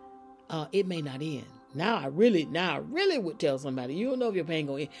 it may not end. Now I really would tell somebody, you don't know if your pain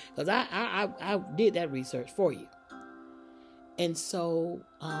going to end, because I did that research for you. And so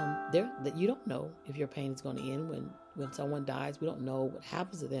you don't know if your pain is going to end when someone dies. We don't know what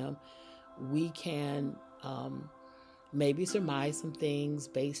happens to them. We can maybe surmise some things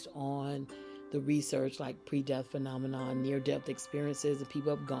based on the research, like pre-death phenomenon, near-death experiences, and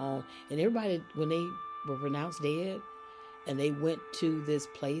people have gone. And everybody, when they were pronounced dead and they went to this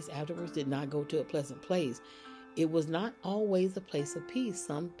place afterwards, did not go to a pleasant place. It was not always a place of peace.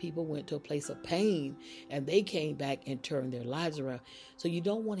 Some people went to a place of pain and they came back and turned their lives around. So you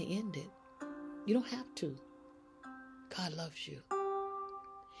don't want to end it. You don't have to. God loves you.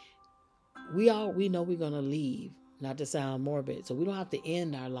 We know we're going to leave, not to sound morbid. So we don't have to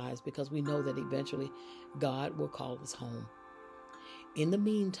end our lives because we know that eventually God will call us home. In the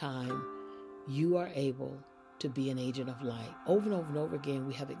meantime, you are able to be an agent of light. Over and over and over again,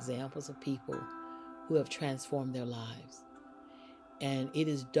 we have examples of people who have transformed their lives. And it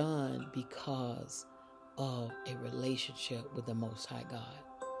is done because of a relationship with the Most High God.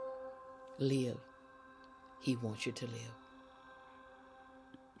 Live. He wants you to live.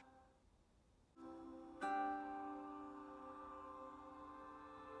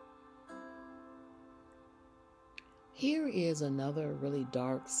 Here is another really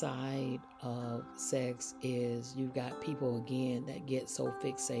dark side of sex is you've got people again that get so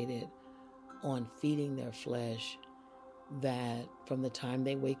fixated on feeding their flesh that from the time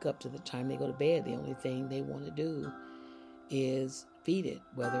they wake up to the time they go to bed, the only thing they want to do is feed it,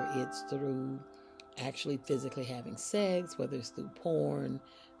 whether it's through actually physically having sex, whether it's through porn,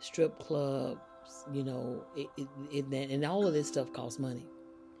 strip clubs, and all of this stuff costs money.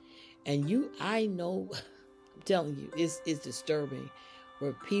 And I know, I'm telling you, it's disturbing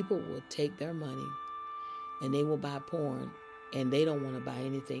where people will take their money and they will buy porn and they don't want to buy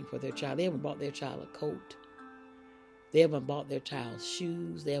anything for their child. They haven't bought their child a coat. They haven't bought their child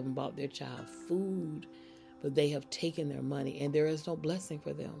shoes. They haven't bought their child food, but they have taken their money and there is no blessing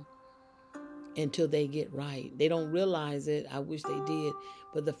for them until they get right. They don't realize it. I wish they did,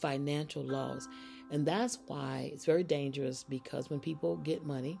 but the financial laws. And that's why it's very dangerous, because when people get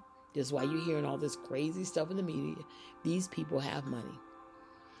money, this is why you're hearing all this crazy stuff in the media. These people have money.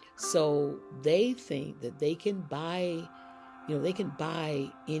 So they think that they can buy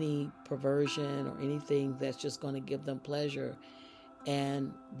any perversion or anything that's just going to give them pleasure.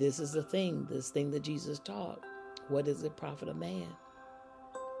 And this is this thing that Jesus taught. What does it profit a man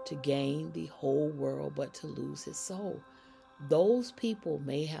to gain the whole world but to lose his soul? Those people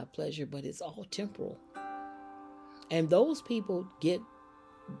may have pleasure, but it's all temporal. And those people get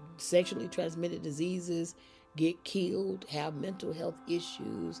sexually transmitted diseases, get killed, have mental health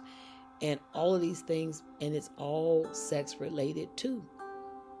issues, and all of these things, and it's all sex related too.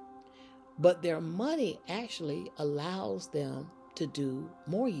 But their money actually allows them to do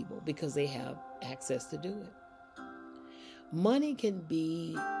more evil because they have access to do it. Money can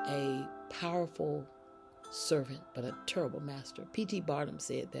be a powerful servant, but a terrible master. P.T. Barnum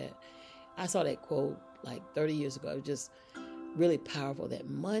said that. I saw that quote like 30 years ago. It was just really powerful, that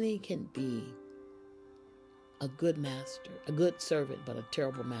money can be a good master, a good servant, but a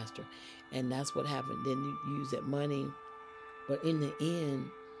terrible master. And that's what happened. Then you use that money. But in the end,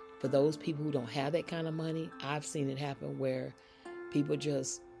 for those people who don't have that kind of money, I've seen it happen where people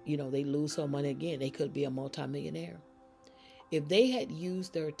just, they lose some money again. They could be a multimillionaire. If they had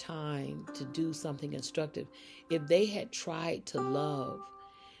used their time to do something instructive, if they had tried to love,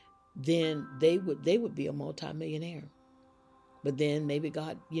 then they would be a multimillionaire. But then maybe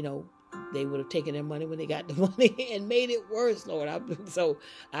God, they would have taken their money when they got the money and made it worse, Lord. So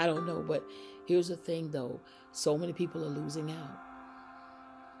I don't know. But here's the thing, though. So many people are losing out.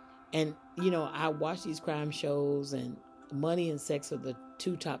 And, I watch these crime shows, and money and sex are the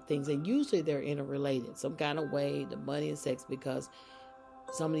two top things. And usually they're interrelated some kind of way, the money and sex, because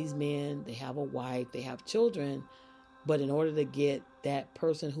some of these men, they have a wife, they have children. But in order to get that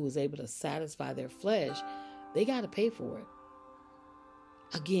person who is able to satisfy their flesh, they got to pay for it.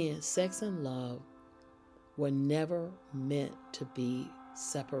 Again, sex and love were never meant to be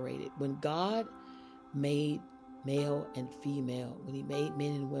separated. When God made male and female, when he made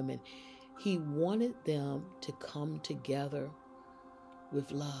men and women, he wanted them to come together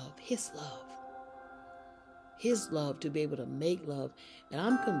with love, his love, to be able to make love. And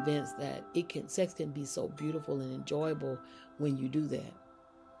I'm convinced that sex can be so beautiful and enjoyable when you do that.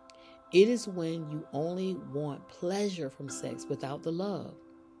 It is when you only want pleasure from sex without the love.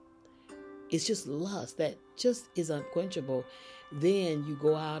 It's just lust that just is unquenchable. Then you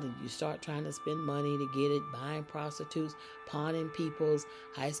go out and you start trying to spend money to get it, buying prostitutes, pawning people's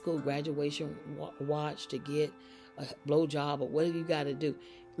high school graduation watch to get a blowjob or whatever you got to do.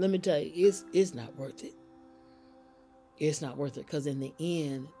 Let me tell you, it's not worth it. It's not worth it, because in the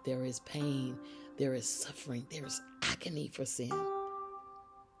end, there is pain, there is suffering, there is agony for sin.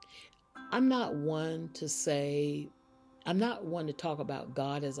 I'm not one to talk about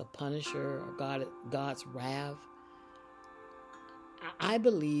God as a punisher or God's wrath. I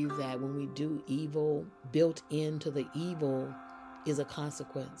believe that when we do evil, built into the evil is a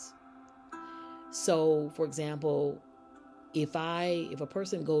consequence. So, for example, if a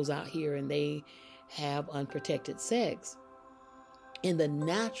person goes out here and they have unprotected sex, in the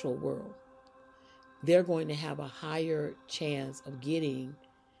natural world, they're going to have a higher chance of getting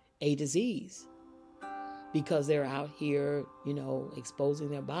a disease because they're out here, exposing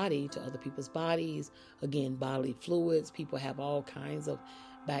their body to other people's bodies. Again, bodily fluids. People have all kinds of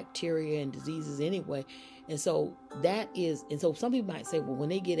bacteria and diseases anyway. And so some people might say, well, when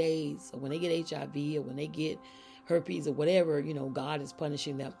they get AIDS or when they get HIV or when they get herpes or whatever, God is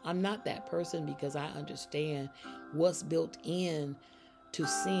punishing them. I'm not that person, because I understand what's built in to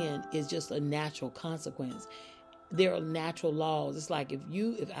sin is just a natural consequence. There are natural laws. It's like if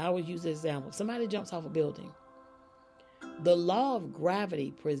I would use this example, if somebody jumps off a building, the law of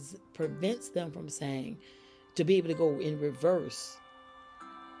gravity prevents them from saying, to be able to go in reverse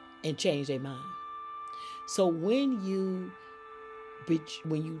and change their mind. So when you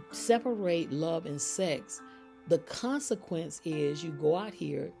separate love and sex, the consequence is you go out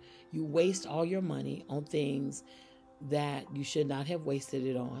here, you waste all your money on things that you should not have wasted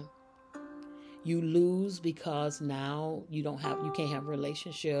it on. You lose because now you can't have a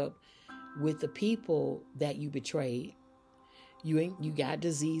relationship with the people that you betrayed. You got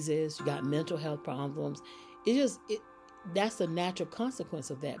diseases, you got mental health problems. That's the natural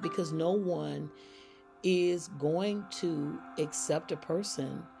consequence of that, because no one is going to accept a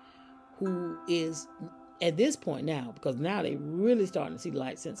person who is, at this point now, because now they really starting to see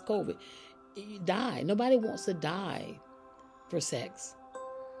light since COVID, die. Nobody wants to die for sex.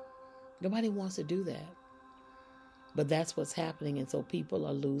 Nobody wants to do that. But that's what's happening, and so people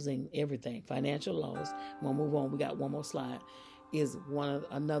are losing everything. Financial loss. We'll move on. We got one more slide. Is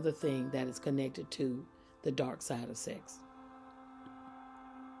another thing that is connected to the dark side of sex.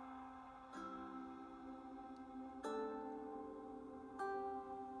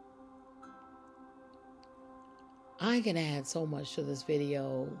 I can add so much to this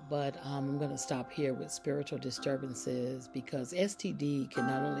video, but I'm going to stop here with spiritual disturbances, because STD can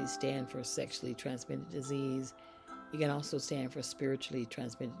not only stand for sexually transmitted disease, it can also stand for spiritually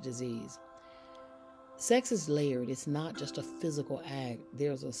transmitted disease. Sex is layered. It's not just a physical act.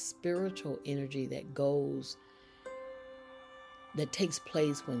 There's a spiritual energy that takes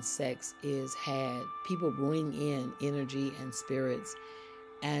place when sex is had. People bring in energy and spirits.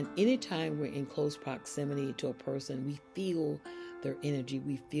 And anytime we're in close proximity to a person, we feel their energy,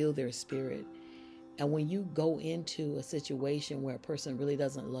 we feel their spirit. And when you go into a situation where a person really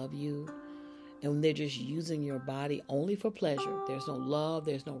doesn't love you, and they're just using your body only for pleasure, there's no love,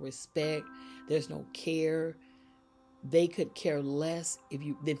 there's no respect, there's no care. They could care less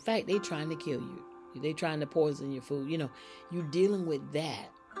in fact, they're trying to kill you. They're trying to poison your food. You're dealing with that.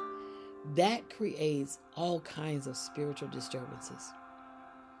 That creates all kinds of spiritual disturbances.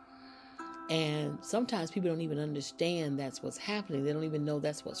 And sometimes people don't even understand that's what's happening. They don't even know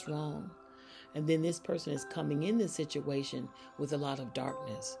that's what's wrong. And then this person is coming in this situation with a lot of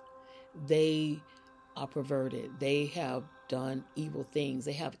darkness. They are perverted. They have done evil things.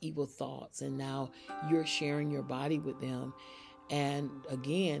 They have evil thoughts. And now you're sharing your body with them. And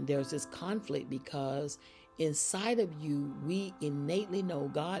again, there's this conflict, because inside of you, we innately know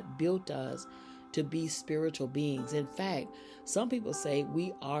God built us to be spiritual beings. In fact, some people say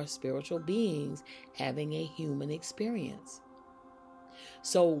we are spiritual beings having a human experience.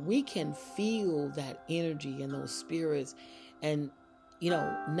 So we can feel that energy and those spirits. And,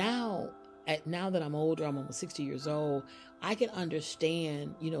 now that I'm older, I'm almost 60 years old, I can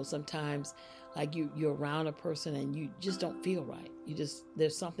understand, sometimes like you're around a person and you just don't feel right.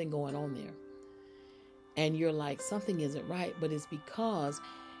 There's something going on there. And you're like, something isn't right, but it's because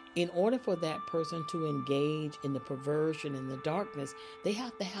in order for that person to engage in the perversion and the darkness, they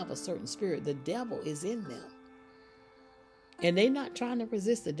have to have a certain spirit. The devil is in them. And they're not trying to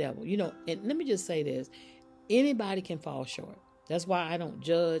resist the devil. And let me just say this. Anybody can fall short. That's why I don't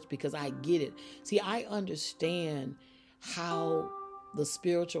judge, because I get it. See, I understand how the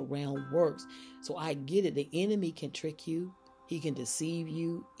spiritual realm works. So I get it. The enemy can trick you. He can deceive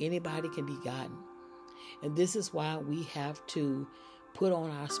you. Anybody can be gotten. And this is why we have to put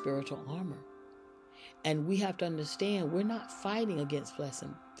on our spiritual armor. And we have to understand we're not fighting against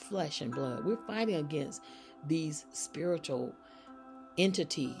flesh and blood. We're fighting against these spiritual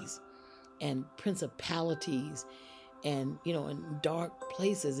entities and principalities and, in dark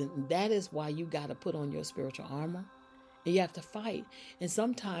places. And that is why you got to put on your spiritual armor. And you have to fight. And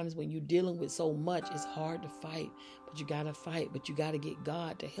sometimes when you're dealing with so much, it's hard to fight. But you got to fight. But you got to get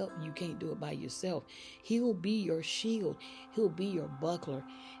God to help you. You can't do it by yourself. He'll be your shield. He'll be your buckler.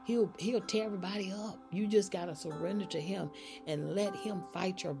 He'll tear everybody up. You just got to surrender to him and let him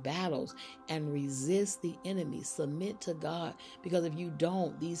fight your battles and resist the enemy. Submit to God. Because if you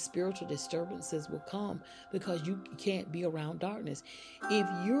don't, these spiritual disturbances will come, because you can't be around darkness. If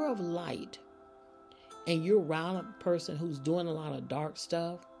you're of light, and you're around a person who's doing a lot of dark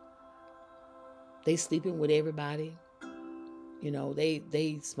stuff, they sleeping with everybody,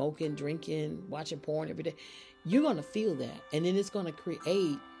 they smoking, drinking, watching porn every day, you're going to feel that. And then it's going to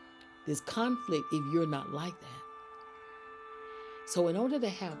create this conflict if you're not like that. So in order to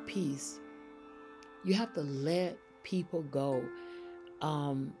have peace, you have to let people go.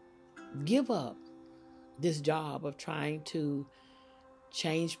 Give up this job of trying to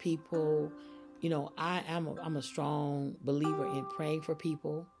change people. I'm a strong believer in praying for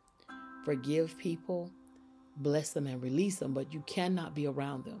people, forgive people, bless them and release them, but you cannot be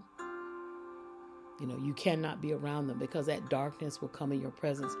around them. You cannot be around them because that darkness will come in your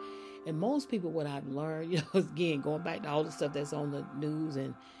presence. And most people, what I've learned, again, going back to all the stuff that's on the news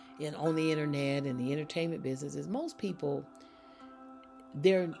and on the internet and the entertainment business, is most people,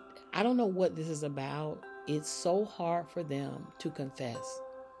 I don't know what this is about. It's so hard for them to confess.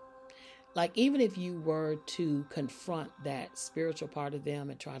 Like, even if you were to confront that spiritual part of them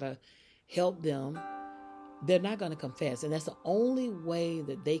and try to help them, they're not going to confess. And that's the only way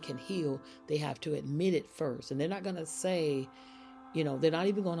that they can heal. They have to admit it first. And they're not going to say, they're not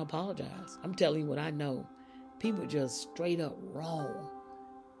even going to apologize. I'm telling you what I know. People just straight up wrong.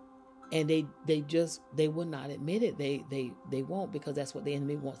 And they will not admit it. They won't, because that's what the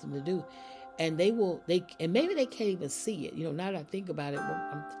enemy wants them to do. And and maybe they can't even see it. Now that I think about it,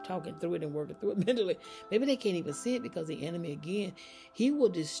 I'm talking through it and working through it mentally. Maybe they can't even see it because the enemy, again, he will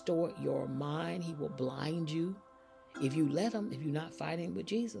distort your mind. He will blind you if you let him, if you're not fighting with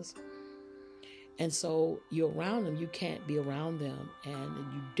Jesus. And so you're around them. You can't be around them. And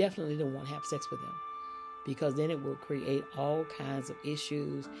you definitely don't want to have sex with them, because then it will create all kinds of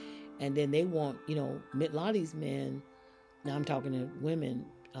issues. And then they want, a lot of these men, now I'm talking to women,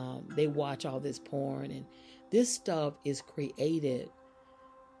 they watch all this porn, and this stuff is created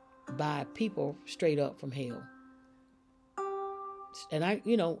by people straight up from hell. And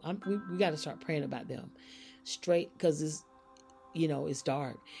we got to start praying about them straight, because it's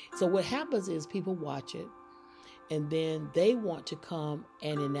dark. So what happens is people watch it, and then they want to come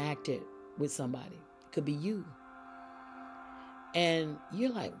and enact it with somebody. It could be you. And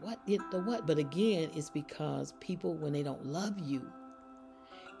you're like, what? What? But again, it's because people, when they don't love you,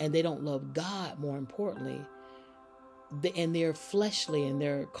 and they don't love God, more importantly, and they're fleshly and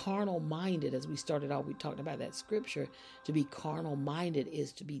they're carnal minded. As we started off, we talked about that scripture. To be carnal minded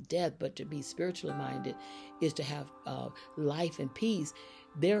is to be death, but to be spiritually minded is to have life and peace.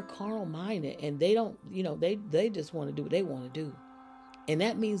 They're carnal minded, and they don't, they just want to do what they want to do. And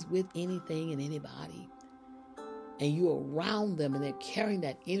that means with anything and anybody. And you're around them, and they're carrying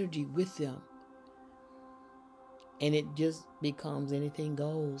that energy with them. And it just becomes anything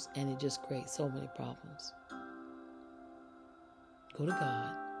goes, and it just creates so many problems. Go to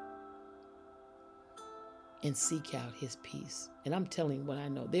God and seek out his peace. And I'm telling you what I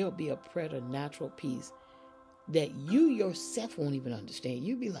know. There will be a preternatural peace that you yourself won't even understand.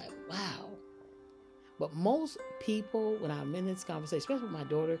 You'll be like, wow. But most people, when I'm in this conversation, especially with my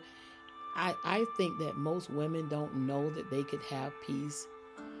daughter, I think that most women don't know that they could have peace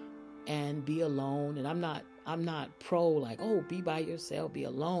and be alone. And I'm not pro like, oh, be by yourself, be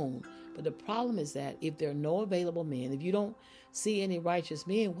alone. But the problem is that if there are no available men, if you don't see any righteous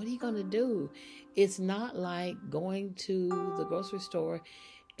men, what are you going to do? It's not like going to the grocery store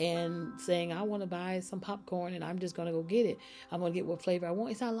and saying, I want to buy some popcorn and I'm just going to go get it. I'm going to get what flavor I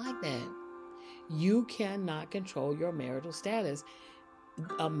want. It's not like that. You cannot control your marital status.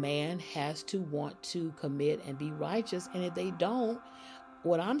 A man has to want to commit and be righteous. And if they don't,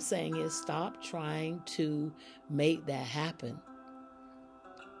 what I'm saying is stop trying to make that happen.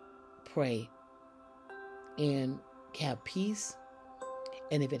 Pray and have peace.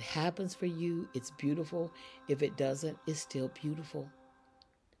 And if it happens for you, it's beautiful. If it doesn't, it's still beautiful.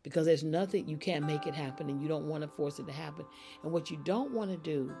 Because there's nothing, you can't make it happen, and you don't want to force it to happen. And what you don't want to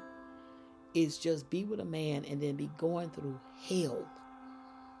do is just be with a man and then be going through hell.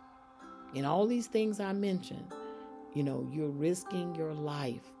 And all these things I mentioned, you're risking your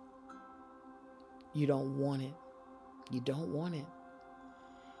life. You don't want it. You don't want it.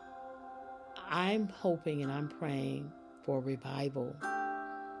 I'm hoping and I'm praying for revival,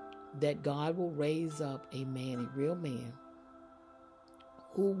 that God will raise up a man, a real man,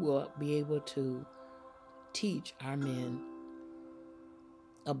 who will be able to teach our men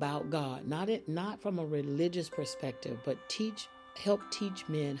about God, not from a religious perspective, but help teach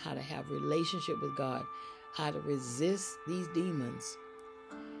men how to have relationship with God, how to resist these demons,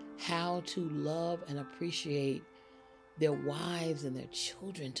 how to love and appreciate their wives and their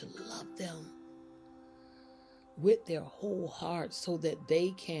children, to love them with their whole heart so that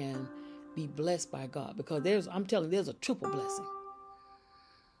they can be blessed by God. Because I'm telling you, there's a triple blessing.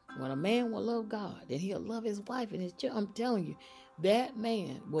 When a man will love God, then he'll love his wife and his children. I'm telling you, that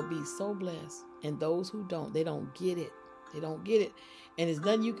man will be so blessed. And those who don't, they don't get it. They don't get it. And there's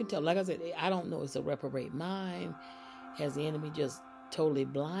nothing you can tell. Like I said, I don't know. It's a reprobate mind. Has the enemy just totally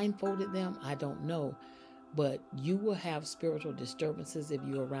blindfolded them? I don't know. But you will have spiritual disturbances if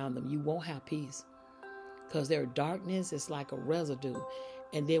you're around them. You won't have peace. Because their darkness is like a residue.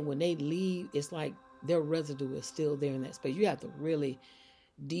 And then when they leave, it's like their residue is still there in that space. You have to really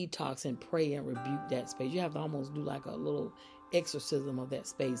detox and pray and rebuke that space. You have to almost do like a little exorcism of that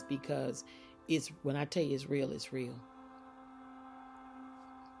space, because when I tell you it's real, it's real.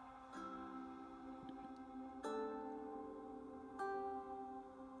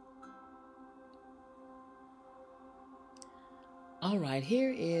 All right,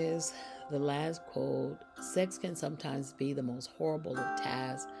 here is the last quote. Sex can sometimes be the most horrible of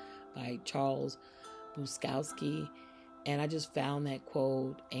tasks, by Charles Bukowski. And I just found that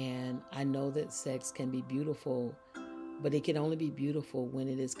quote, and I know that sex can be beautiful, but it can only be beautiful when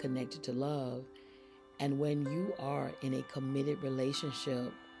it is connected to love. And when you are in a committed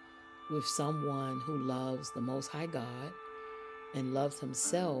relationship with someone who loves the Most High God and loves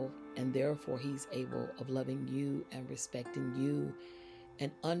himself, and therefore he's able of loving you and respecting you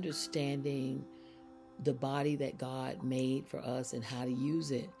and understanding the body that God made for us and how to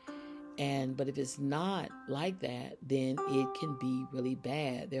use it. But if it's not like that, then it can be really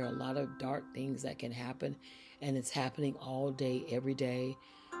bad. There are a lot of dark things that can happen, and it's happening all day, every day.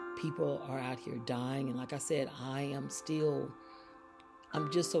 People are out here dying. And like I said, I'm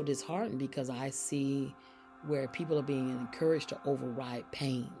just so disheartened because I see where people are being encouraged to override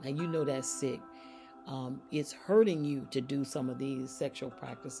pain. Now, you know that's sick. It's hurting you to do some of these sexual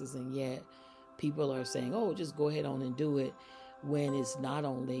practices, and yet people are saying, oh, just go ahead on and do it, when it's not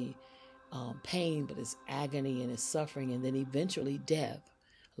only pain, but it's agony and it's suffering, and then eventually death.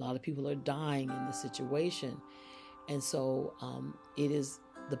 A lot of people are dying in this situation. And so it is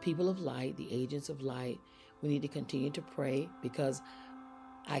the people of light, the agents of light. We need to continue to pray, because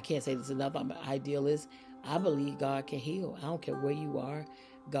I can't say this enough. I'm an idealist. I believe God can heal. I don't care where you are.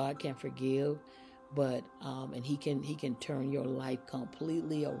 God can forgive, but and He can turn your life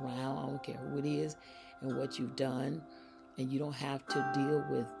completely around. I don't care who it is and what you've done, and you don't have to deal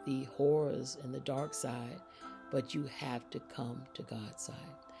with the horrors and the dark side, but you have to come to God's side.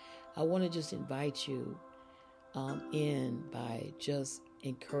 I want to just invite you in by just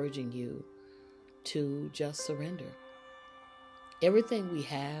encouraging you to just surrender. Everything we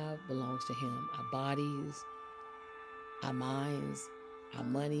have belongs to Him. Our bodies, our minds, our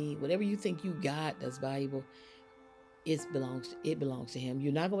money, whatever you think you got that's valuable, it belongs to Him.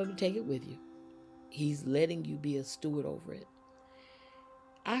 You're not going to be able to take it with you. He's letting you be a steward over it.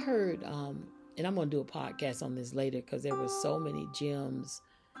 I heard, and I'm going to do a podcast on this later, because there were so many gems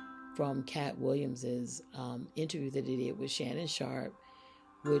from Cat Williams's interview that he did with Shannon Sharpe,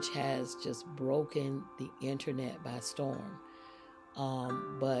 which has just broken the internet by storm.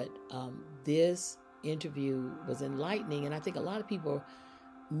 But this interview was enlightening, and I think a lot of people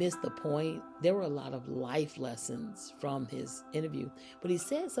missed the point. There were a lot of life lessons from his interview, but he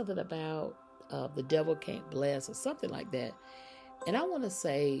said something about the devil can't bless, or something like that. And I want to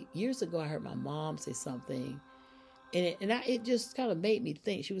say, years ago, I heard my mom say something, and it just kind of made me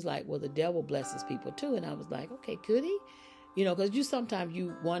think. She was like, well, the devil blesses people too. And I was like, okay, could he? Because sometimes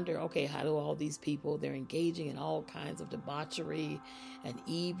you wonder, okay, how do all these people, they're engaging in all kinds of debauchery and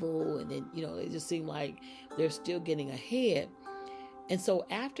evil, and then, it just seemed like they're still getting ahead. And so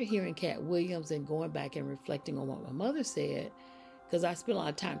after hearing Cat Williams and going back and reflecting on what my mother said, because I spent a lot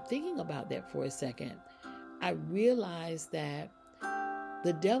of time thinking about that for a second, I realized that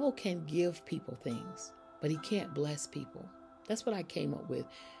the devil can give people things, but he can't bless people. That's what I came up with.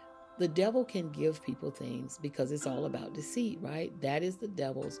 The devil can give people things because it's all about deceit, right? That is the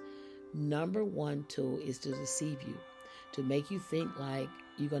devil's number one tool, is to deceive you, to make you think like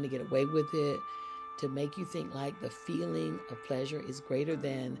you're going to get away with it, to make you think like the feeling of pleasure is greater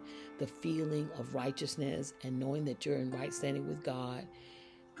than the feeling of righteousness and knowing that you're in right standing with God.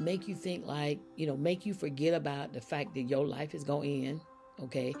 Make you think like, make you forget about the fact that your life is going to end,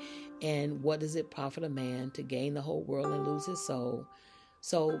 okay? And what does it profit a man to gain the whole world and lose his soul?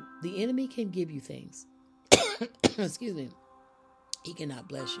 So the enemy can give you things. Excuse me. He cannot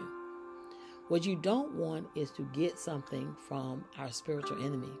bless you. What you don't want is to get something from our spiritual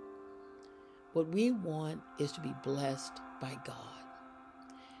enemy. What we want is to be blessed by God.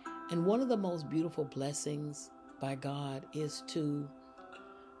 And one of the most beautiful blessings by God is to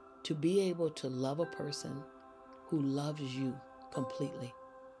be able to love a person who loves you completely,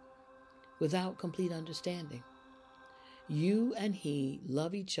 without complete understanding. You and he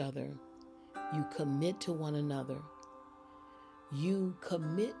love each other. You commit to one another. You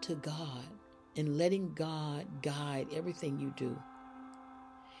commit to God and letting God guide everything you do.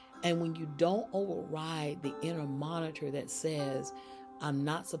 And when you don't override the inner monitor that says, I'm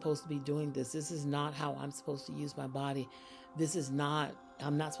not supposed to be doing this. This is not how I'm supposed to use my body.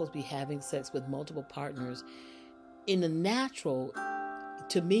 I'm not supposed to be having sex with multiple partners. In the natural,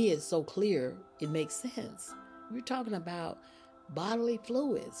 to me, it's so clear, it makes sense. We're talking about bodily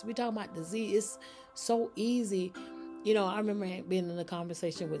fluids. We're talking about disease. It's so easy. I remember being in a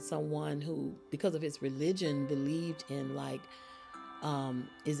conversation with someone who, because of his religion, believed in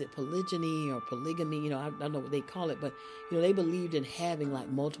is it polygyny or polygamy? I don't know what they call it, but, they believed in having like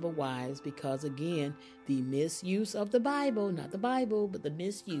multiple wives because, again, the misuse of the Bible, not the Bible, but the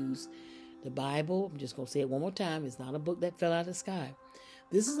misuse. The Bible, I'm just going to say it one more time, it's not a book that fell out of the sky.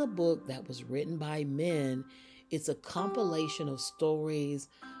 This is a book that was written by men. It's a compilation of stories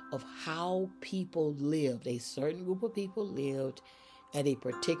of how people lived. A certain group of people lived at a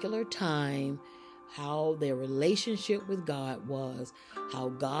particular time, how their relationship with God was, how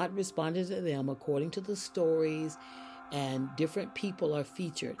God responded to them according to the stories, and different people are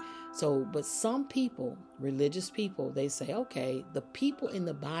featured. So, but some people, religious people, they say, okay, the people in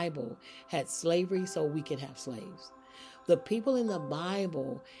the Bible had slavery so we can have slaves. The people in the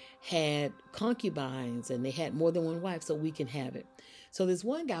Bible had concubines and they had more than one wife so we can have it. So this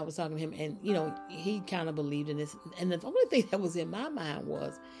one guy was talking to him and, he kind of believed in this. And the only thing that was in my mind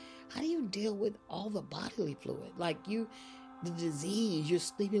was, how do you deal with all the bodily fluid? Like the disease, you're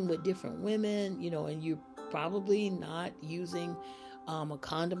sleeping with different women, and you're probably not using a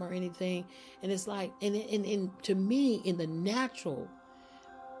condom or anything. And it's like, and to me, in the natural,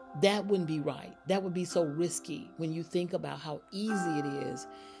 that wouldn't be right. That would be so risky when you think about how easy it is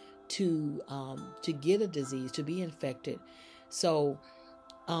to get a disease, to be infected. So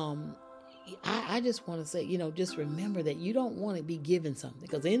I just want to say, just remember that you don't want to be given something,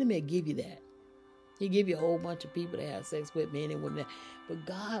 because the enemy will give you that. He'll give you a whole bunch of people to have sex with, men and women. But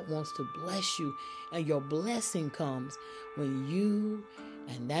God wants to bless you, and your blessing comes when you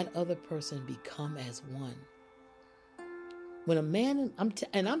and that other person become as one. When a man,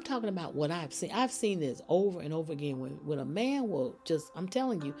 and I'm talking about what I've seen this over and over again, when a man will I'm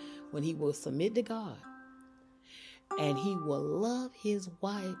telling you, when he will submit to God, and he will love his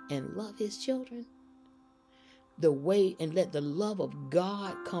wife and love his children the way, and let the love of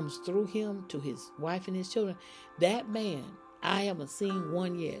God comes through him to his wife and his children, that man, I haven't seen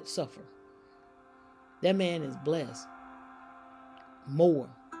one yet suffer. That man is blessed more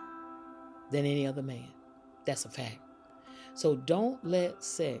than any other man. That's a fact. So don't let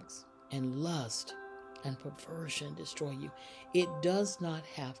sex and lust and perversion destroy you. It does not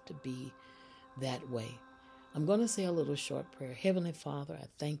have to be that way. I'm going to say a little short prayer. Heavenly Father, I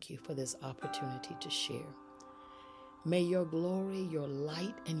thank you for this opportunity to share. May your glory, your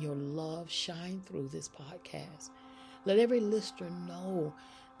light, and your love shine through this podcast. Let every listener know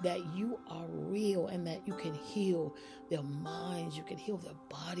that you are real and that you can heal their minds, you can heal their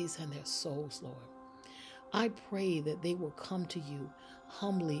bodies and their souls, Lord. I pray that they will come to you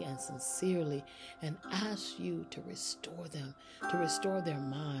humbly and sincerely and ask you to restore them, to restore their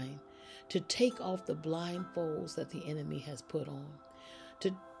mind, to take off the blindfolds that the enemy has put on,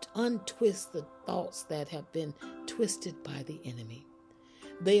 to untwist the thoughts that have been twisted by the enemy.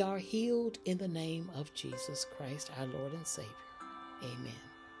 They are healed in the name of Jesus Christ, our Lord and Savior. Amen.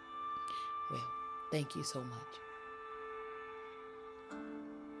 Well, thank you so much.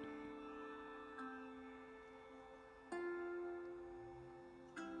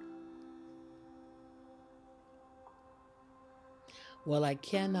 Well, I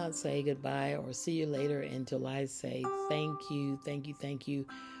cannot say goodbye or see you later until I say thank you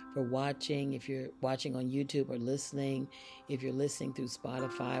for watching. If you're watching on YouTube or listening, if you're listening through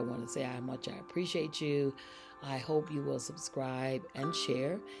Spotify, I want to say how much I appreciate you. I hope you will subscribe and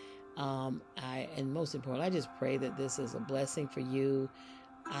share. And most important, I just pray that this is a blessing for you.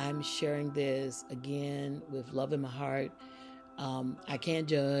 I'm sharing this again with love in my heart. I can't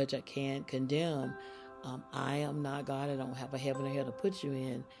judge. I can't condemn. I am not God. I don't have a heaven or hell to put you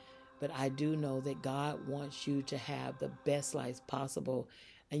in. But I do know that God wants you to have the best life possible,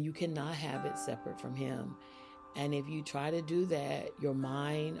 and you cannot have it separate from Him. And if you try to do that, your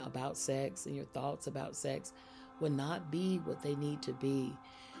mind about sex and your thoughts about sex will not be what they need to be.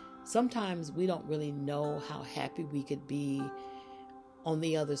 Sometimes we don't really know how happy we could be on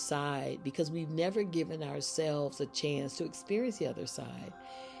the other side because we've never given ourselves a chance to experience the other side.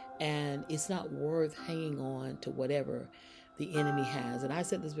 And it's not worth hanging on to whatever the enemy has. And I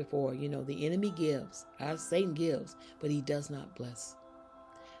said this before, the enemy gives, Satan gives, but he does not bless.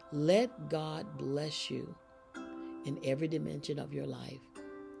 Let God bless you in every dimension of your life.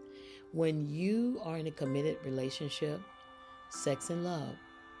 When you are in a committed relationship, sex and love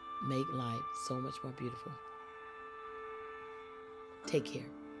make life so much more beautiful. Take care.